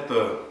her at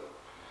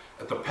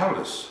the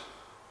palace.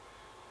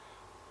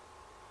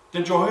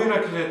 Then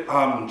Jehoiada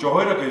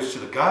goes to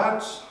the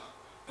guards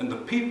and the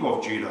people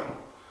of Judah.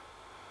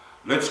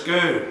 Let's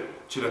go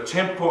to the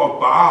temple of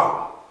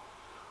Baal,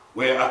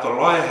 where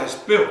Athaliah has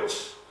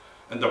built,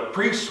 and the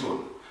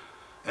priesthood,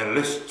 and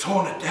let's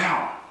torn it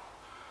down,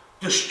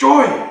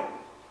 destroy it.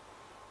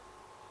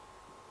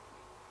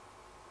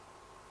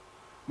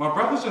 My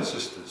brothers and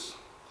sisters,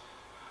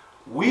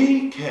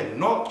 we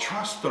cannot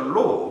trust the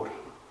Lord.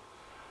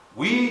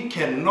 We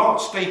cannot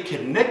stay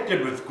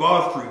connected with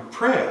God through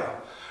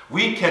prayer.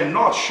 We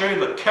cannot show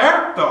the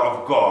character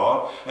of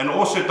God and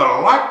also the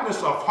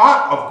likeness of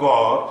heart of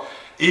God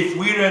if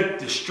we don't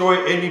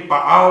destroy any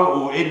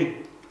Baal or any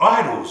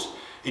idols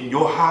in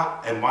your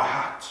heart and my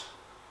heart.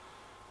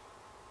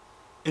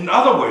 In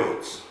other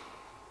words,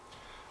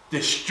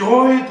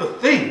 destroy the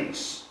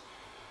things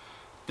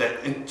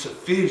that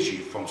interferes you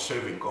from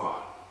serving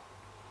God.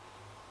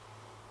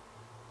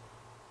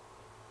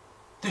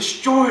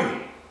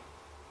 Destroy.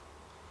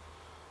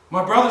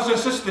 My brothers and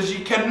sisters,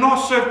 you cannot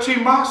serve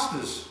two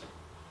masters.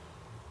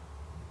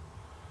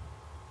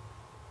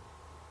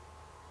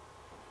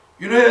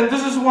 You know, and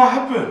this is what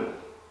happened.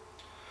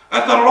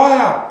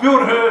 Athaliah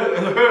built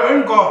her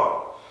own God.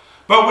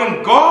 But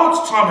when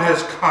God's time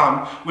has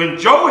come,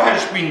 when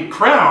Joash been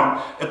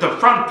crowned at the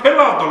front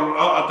pillar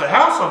of the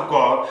house of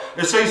God,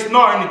 it says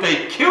not only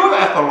they killed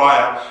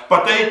Athaliah,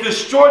 but they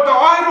destroyed the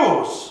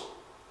idols.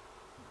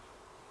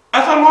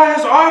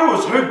 Athaliah's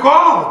idols, her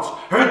gods,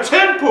 her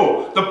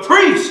temple, the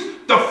priests,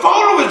 the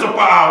followers of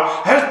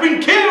Baal has been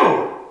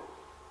killed.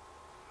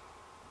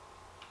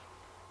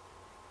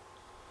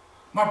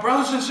 My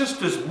brothers and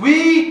sisters,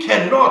 we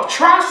cannot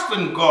trust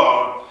in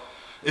God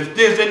if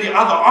there's any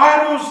other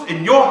idols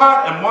in your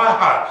heart and my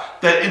heart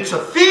that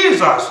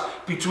interferes us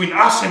between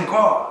us and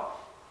God.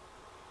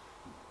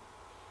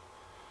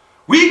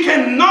 We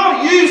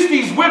cannot use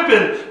these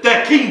weapons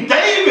that King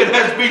David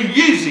has been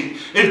using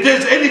if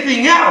there's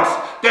anything else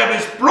that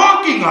is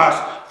blocking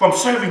us from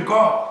serving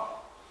God.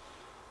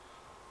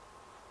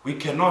 We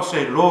cannot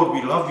say, Lord,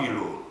 we love you,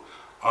 Lord.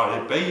 I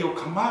obey your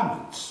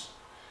commandments.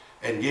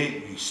 And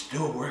yet you're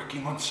still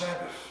working on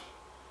Sabbath.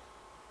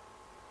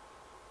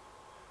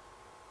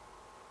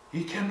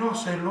 You cannot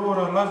say, Lord,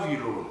 I love you,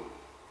 Lord.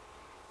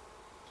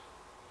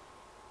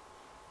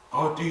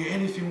 I'll do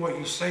anything what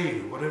you say,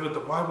 whatever the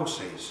Bible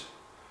says.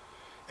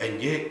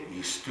 And yet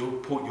you still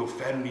put your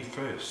family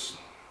first.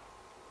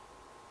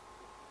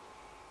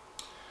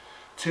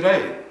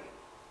 Today,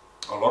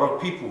 a lot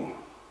of people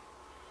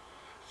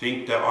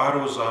think that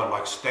idols are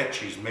like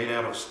statues, made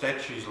out of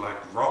statues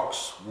like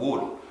rocks,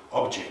 wood,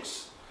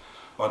 objects.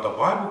 But the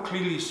Bible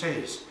clearly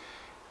says,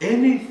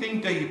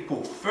 anything that you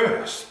put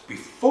first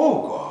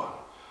before God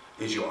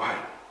is your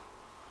idol.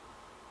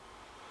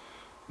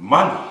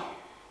 Money,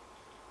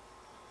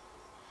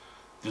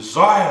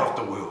 desire of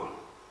the world,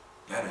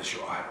 that is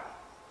your idol.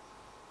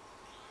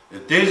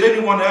 If there's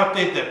anyone out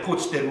there that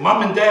puts their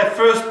mum and dad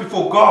first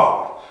before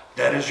God,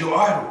 that is your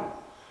idol.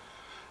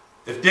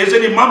 If there's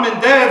any mum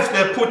and dads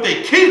that put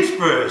their kids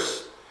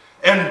first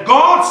and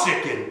God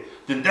second,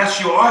 then that's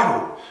your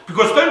idol.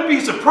 Because don't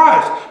be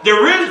surprised,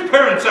 there is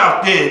parents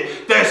out there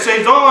that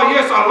says, oh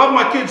yes, I love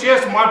my kids,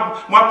 yes,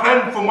 my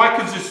plan for my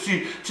kids is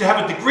to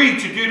have a degree,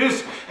 to do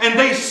this, and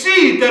they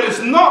see that it's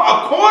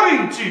not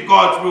according to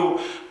God's will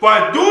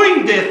by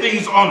doing their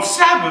things on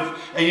Sabbath,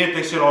 and yet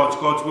they said, oh, it's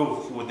God's will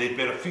for their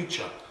better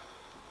future.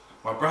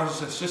 My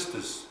brothers and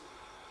sisters,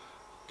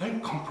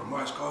 don't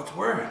compromise God's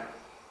word.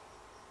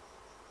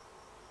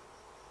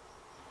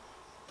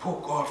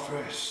 Put God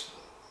first.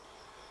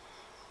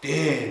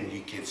 Then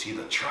you can see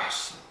the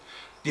trust.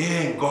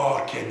 Then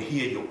God can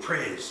hear your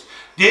prayers.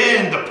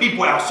 Then the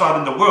people outside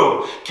in the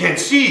world can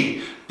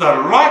see the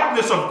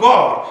likeness of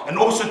God and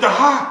also the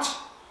heart.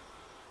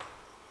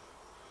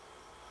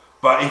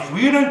 But if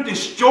we don't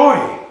destroy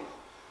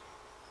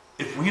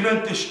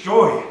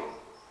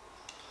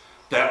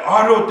that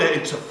idol that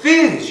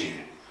interferes you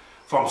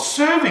from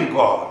serving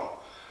God,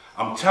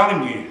 I'm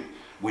telling you,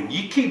 when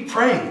you keep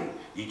praying,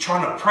 you're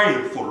trying to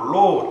pray for the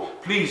Lord,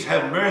 please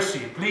have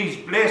mercy, please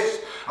bless,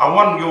 I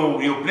want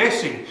your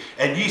blessing,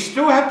 and you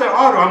still have that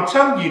idol. I'm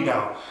telling you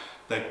now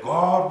that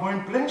God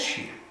won't bless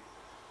you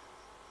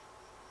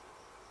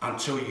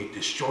until you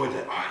destroy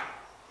that idol.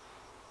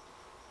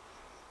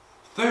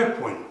 Third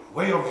point,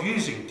 way of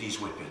using these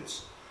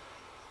weapons.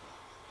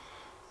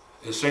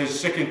 It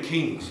says 2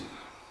 Kings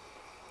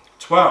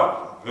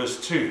 12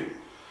 verse 2.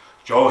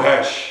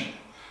 Joash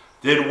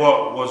did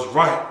what was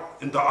right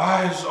in the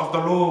eyes of the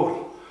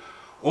Lord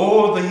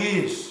all the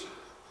years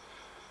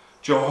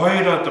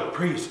Jehoiada the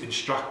priest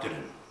instructed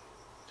him.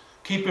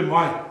 Keep in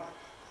mind,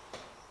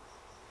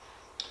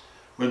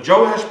 when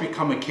Joash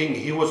became a king,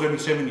 he was only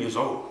 7 years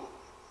old.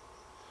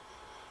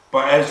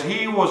 But as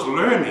he was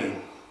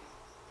learning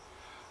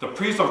the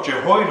priest of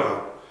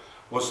Jehoiada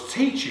was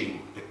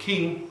teaching the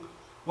king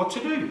what to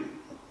do.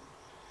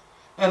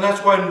 And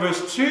that's why in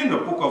verse 2 in the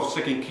book of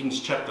 2 Kings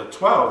chapter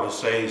 12, it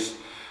says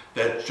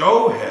that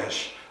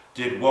Joash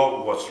did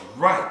what was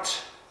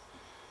right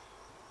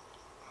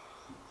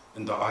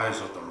in the eyes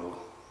of the Lord.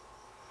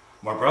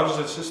 My brothers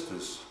and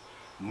sisters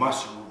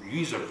must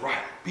use it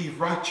right, be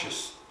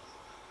righteous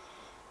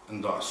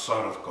in the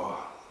sight of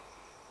God.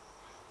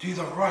 Do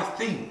the right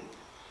thing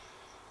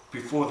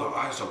before the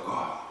eyes of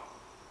God.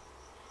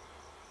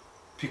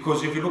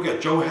 Because if you look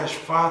at Joash's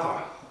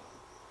father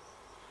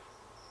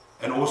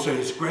and also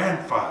his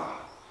grandfather,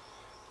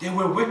 they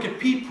were wicked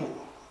people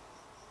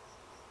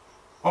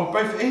on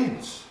both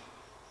ends.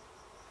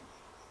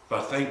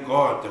 But thank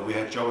God that we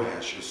had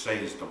Joash. It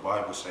says, the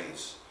Bible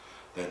says,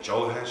 that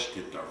Joash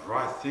did the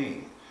right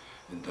thing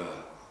in the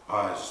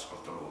eyes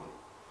of the Lord.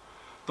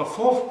 The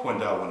fourth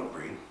point I want to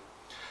bring,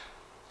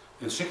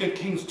 in 2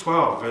 Kings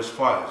 12 verse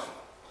 5,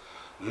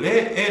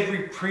 let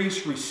every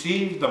priest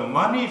receive the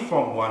money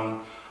from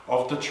one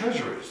of the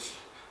treasuries,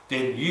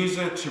 then use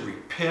it to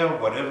repair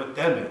whatever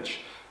damage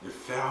is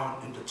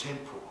found in the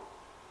temple.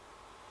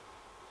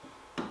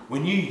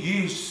 When you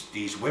use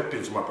these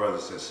weapons, my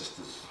brothers and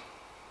sisters,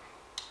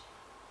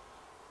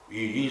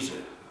 you use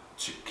it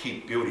to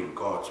keep building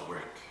God's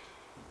work,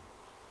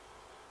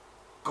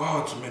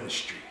 God's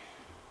ministry,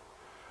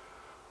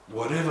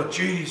 whatever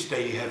duties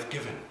that you have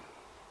given.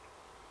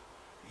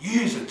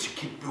 Use it to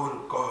keep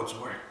building God's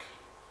work.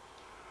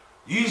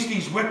 Use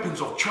these weapons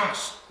of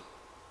trust.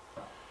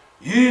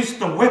 Use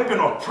the weapon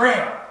of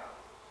prayer.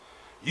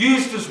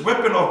 Use this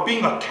weapon of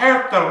being a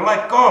character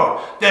like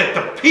God, that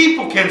the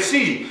people can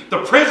see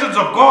the presence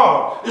of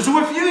God is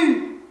with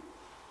you.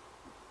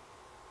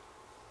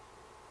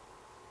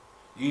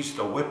 Use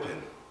the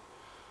weapon,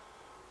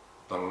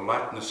 the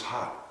likeness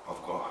heart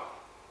of God,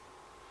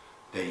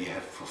 that you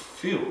have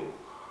fulfilled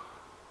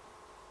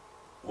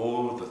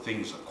all the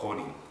things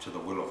according to the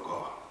will of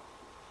God.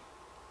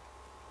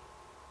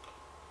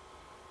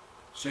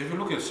 So if you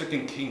look at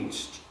 2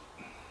 Kings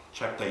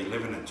chapter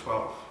 11 and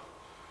 12,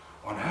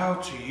 on how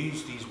to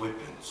use these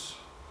weapons,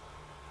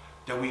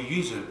 that we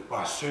use it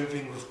by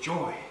serving with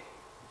joy.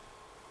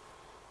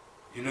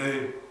 You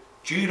know,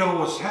 Judah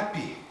was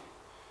happy.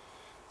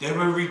 They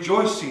were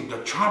rejoicing.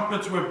 The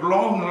trumpets were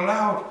blown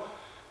loud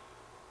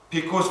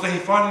because they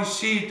finally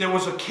see there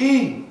was a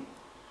king,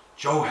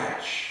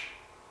 Joash.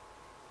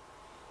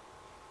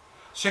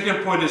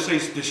 Second point, it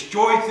says,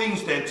 destroy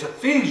things that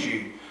interfere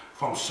you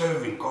from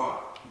serving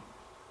God.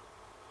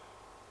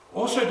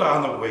 Also the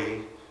other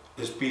way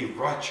is be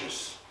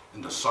righteous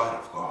in the sight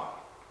of God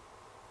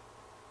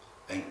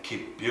and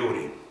keep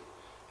building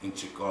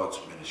into God's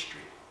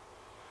ministry.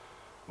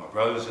 My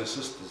brothers and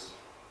sisters,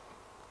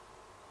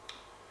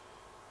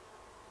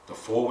 the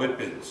four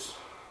weapons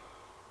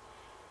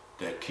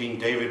that King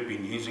David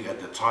been using at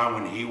the time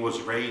when he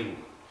was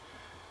reigning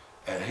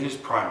at his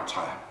prime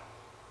time.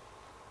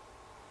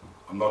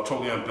 I'm not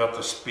talking about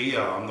the spear,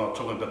 I'm not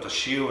talking about the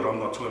shield, I'm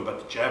not talking about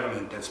the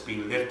javelin that's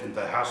been left in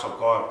the house of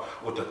God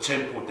or the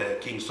temple that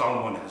King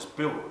Solomon has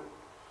built.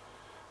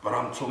 But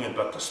I'm talking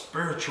about the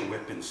spiritual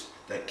weapons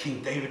that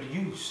King David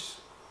used.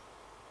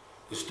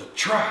 It's the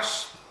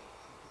trust,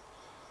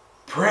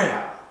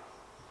 prayer,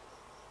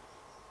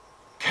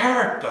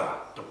 character,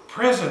 the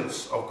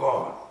presence of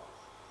God,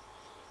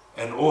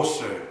 and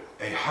also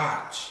a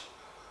heart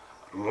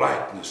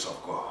likeness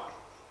of God.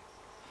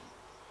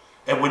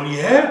 And when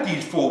you have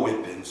these four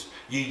weapons,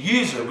 you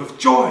use it with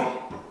joy.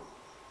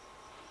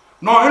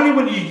 Not only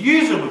when you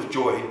use it with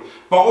joy,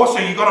 but also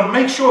you got to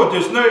make sure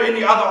there's no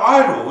any other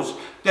idols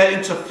that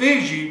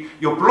interferes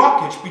your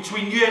blockage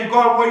between you and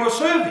God while you're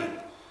serving.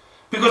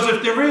 Because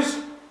if there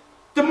is,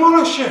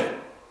 demolish it.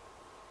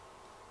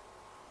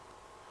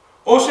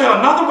 Also,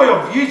 another way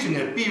of using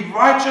it, be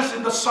righteous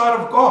in the sight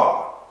of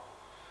God,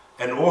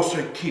 and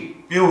also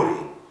keep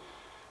building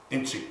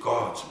into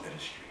God's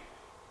ministry.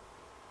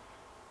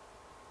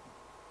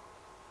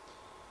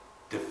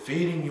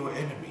 Defeating your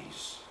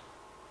enemies.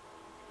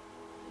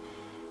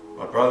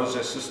 My brothers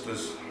and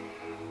sisters,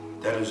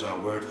 that is our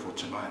word for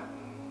tonight.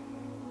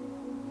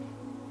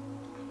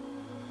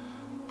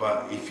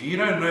 But if you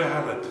don't know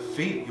how to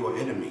defeat your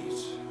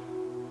enemies,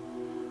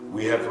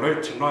 we have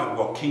learned tonight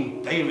what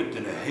King David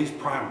did at his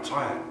prime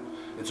time.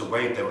 It's a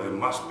way that it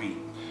must be,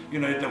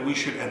 that we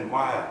should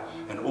admire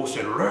and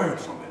also learn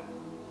from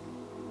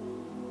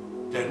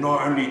it. That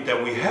not only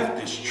that we have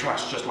this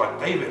trust just like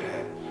David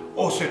had,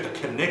 also the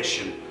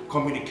connection,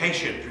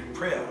 communication through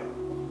prayer.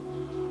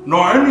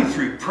 Not only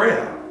through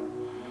prayer,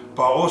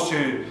 but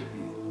also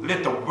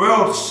let the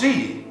world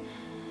see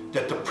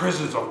that the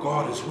presence of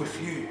God is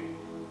with you.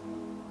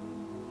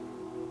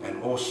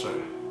 And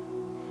also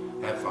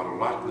have a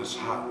likeness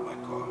heart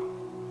like God.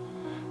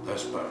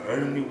 That's the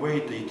only way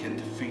that you can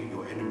defeat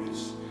your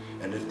enemies.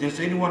 And if there's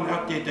anyone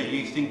out there that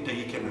you think that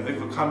you can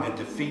overcome and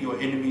defeat your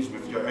enemies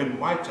with your own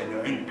might and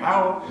your own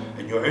power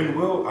and your own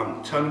will,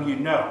 I'm telling you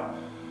now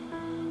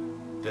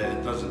that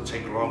it doesn't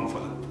take long for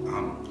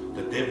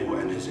the devil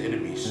and his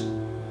enemies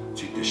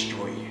to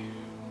destroy you.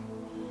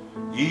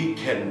 Ye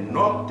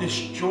cannot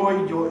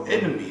destroy your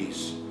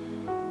enemies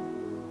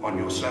on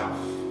yourself.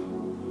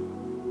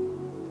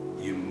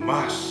 You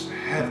must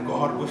have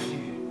God with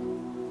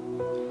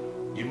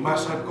you. You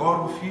must have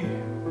God with you.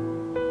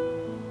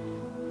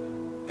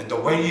 And the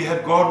way you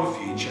have God with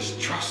you, just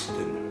trust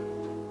in Him.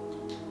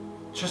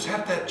 Just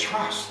have that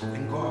trust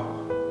in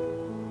God.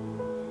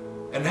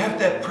 And have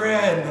that prayer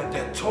and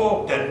that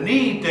talk, that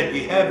need that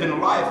you have in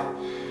life.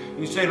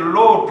 You say,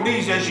 Lord,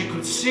 please, as you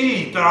could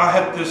see that I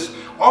have this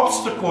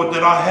obstacle,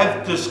 that I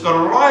have this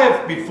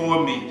Goliath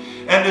before me,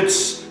 and it's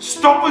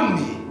stopping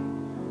me.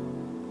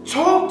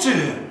 Talk to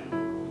Him.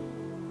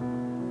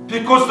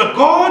 Because the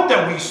God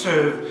that we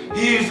serve,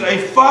 He is a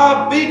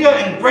far bigger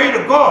and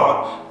greater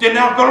God than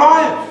our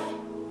Goliath.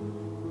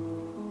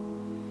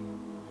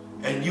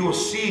 And you will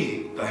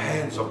see the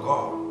hands of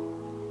God.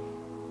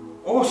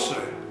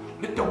 Also,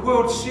 let the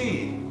world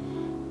see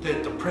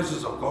that the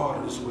presence of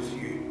God is with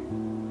you.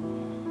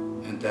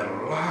 And that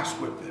last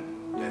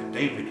weapon that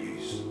David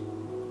used,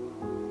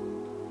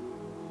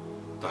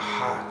 the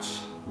heart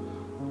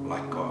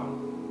like God,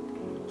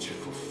 to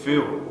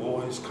fulfill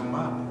all His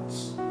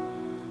commandments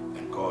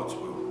and God's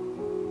will.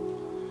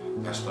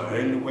 That's the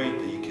only way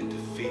that you can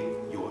defeat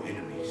your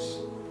enemies.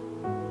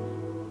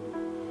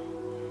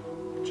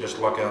 Just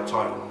like our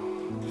title,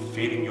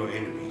 defeating your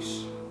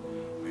enemies,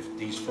 with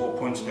these 4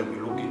 points that we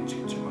look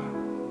into tonight.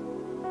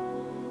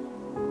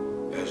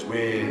 As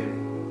we're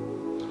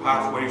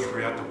halfway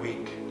throughout the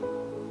week,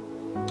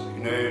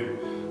 you know,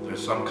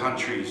 there's some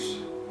countries,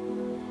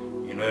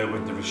 you know,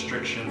 with the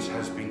restrictions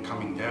has been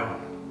coming down.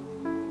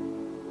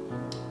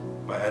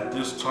 But at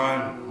this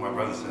time, my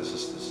brothers and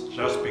sisters,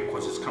 just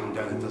because it's coming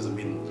down, it doesn't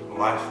mean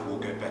life will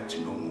go back to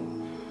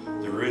normal.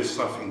 There is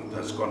something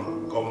that's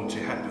going to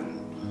happen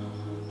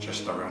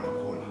just around the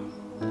corner.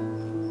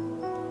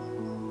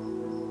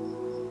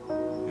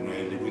 You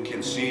know, we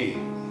can see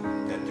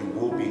that there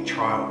will be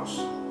trials,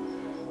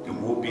 there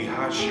will be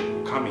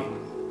hardship coming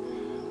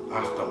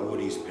after all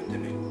these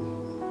pandemic.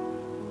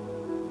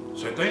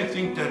 So don't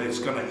think that it's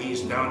going to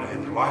ease down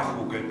and life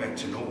will go back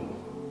to normal.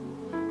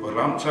 But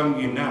I'm telling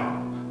you now,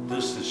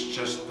 this is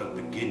just the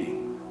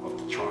beginning of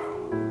the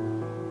trial.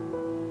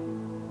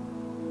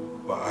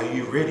 But are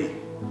you ready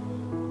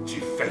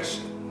to face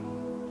it?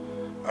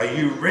 Are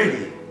you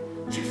ready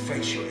to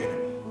face your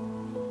enemy?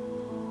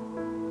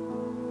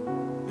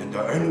 And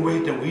the only way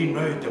that we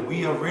know that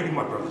we are ready,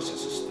 my brothers and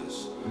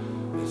sisters,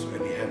 is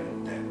when you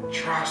have that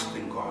trust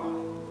in God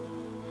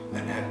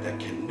and have that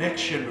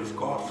connection with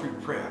God through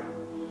prayer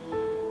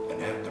and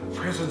have the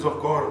presence of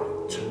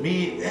God to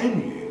me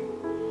and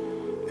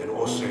you, and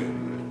also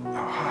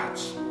our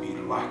hearts be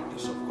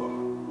likeness of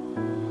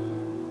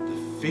God,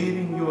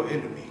 defeating your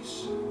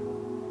enemies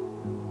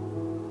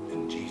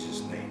in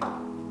Jesus' name.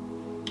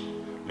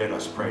 Let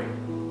us pray.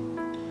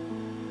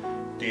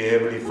 Dear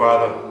Heavenly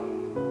Father,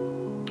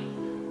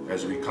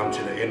 as we come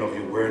to the end of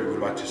your word, we'd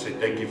like to say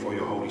thank you for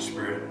your Holy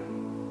Spirit.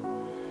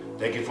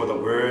 Thank you for the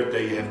word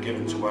that you have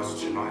given to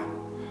us tonight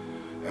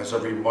as a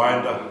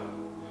reminder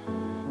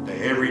that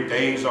every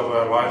days of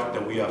our life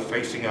that we are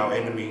facing our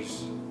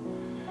enemies.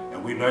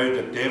 We know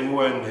the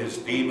devil and his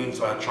demons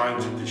are trying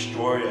to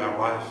destroy our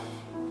life.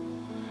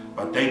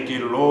 But thank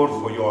you, Lord,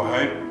 for your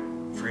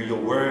hope through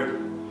your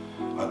word.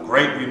 A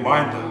great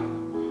reminder,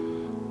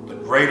 the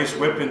greatest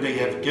weapon that you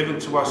have given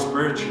to us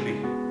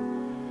spiritually,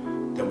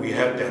 that we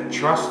have that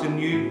trust in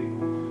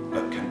you,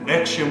 a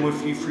connection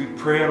with you through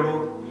prayer,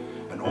 Lord,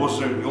 and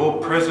also your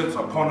presence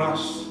upon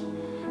us,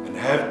 and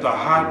have the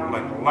heart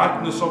like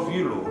likeness of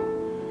you,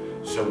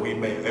 Lord, so we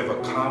may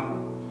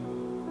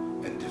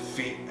overcome and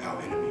defeat our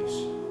enemies.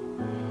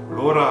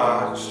 Lord,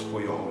 I ask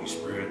for your Holy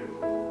Spirit,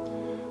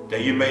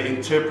 that you may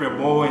interpret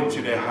more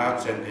into their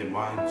hearts and their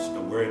minds the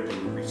word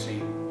that we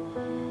receive.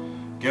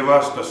 Give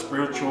us the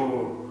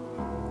spiritual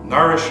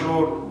nourish,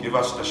 Lord. Give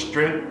us the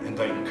strength and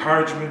the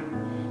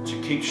encouragement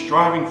to keep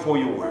striving for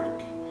your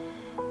work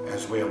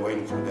as we are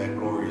waiting for that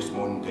glorious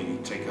morning that you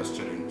take us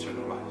to the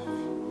eternal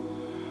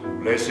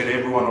life. Blessed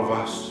every one of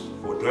us.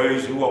 For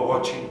those who are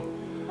watching,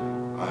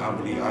 I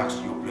humbly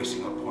ask your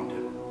blessing upon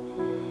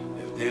them.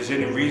 If there's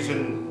any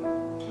reason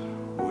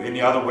or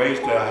any other ways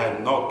that I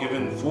have not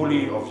given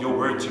fully of your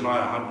word tonight,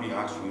 I humbly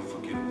ask for your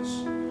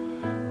forgiveness.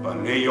 But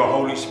may your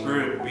Holy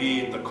Spirit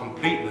be the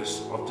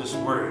completeness of this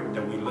word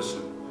that we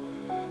listen,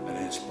 and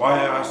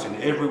inspire us in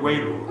every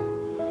way,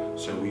 Lord,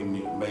 so we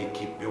may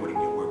keep building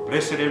your word.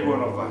 Blessed every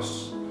one of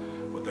us.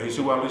 For those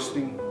who are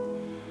listening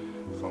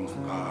from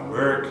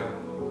America,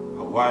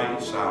 Hawaii,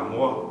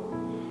 Samoa,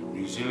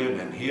 New Zealand,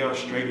 and here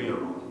Australia,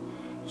 Lord,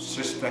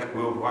 SISDAC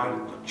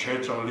worldwide, the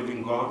Church of the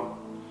Living God,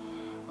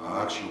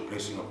 I ask your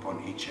blessing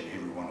upon each and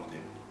every one of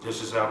them.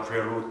 This is our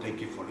prayer, Lord. Thank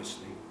you for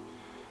listening.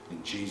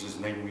 In Jesus'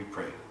 name we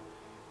pray.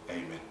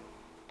 Amen.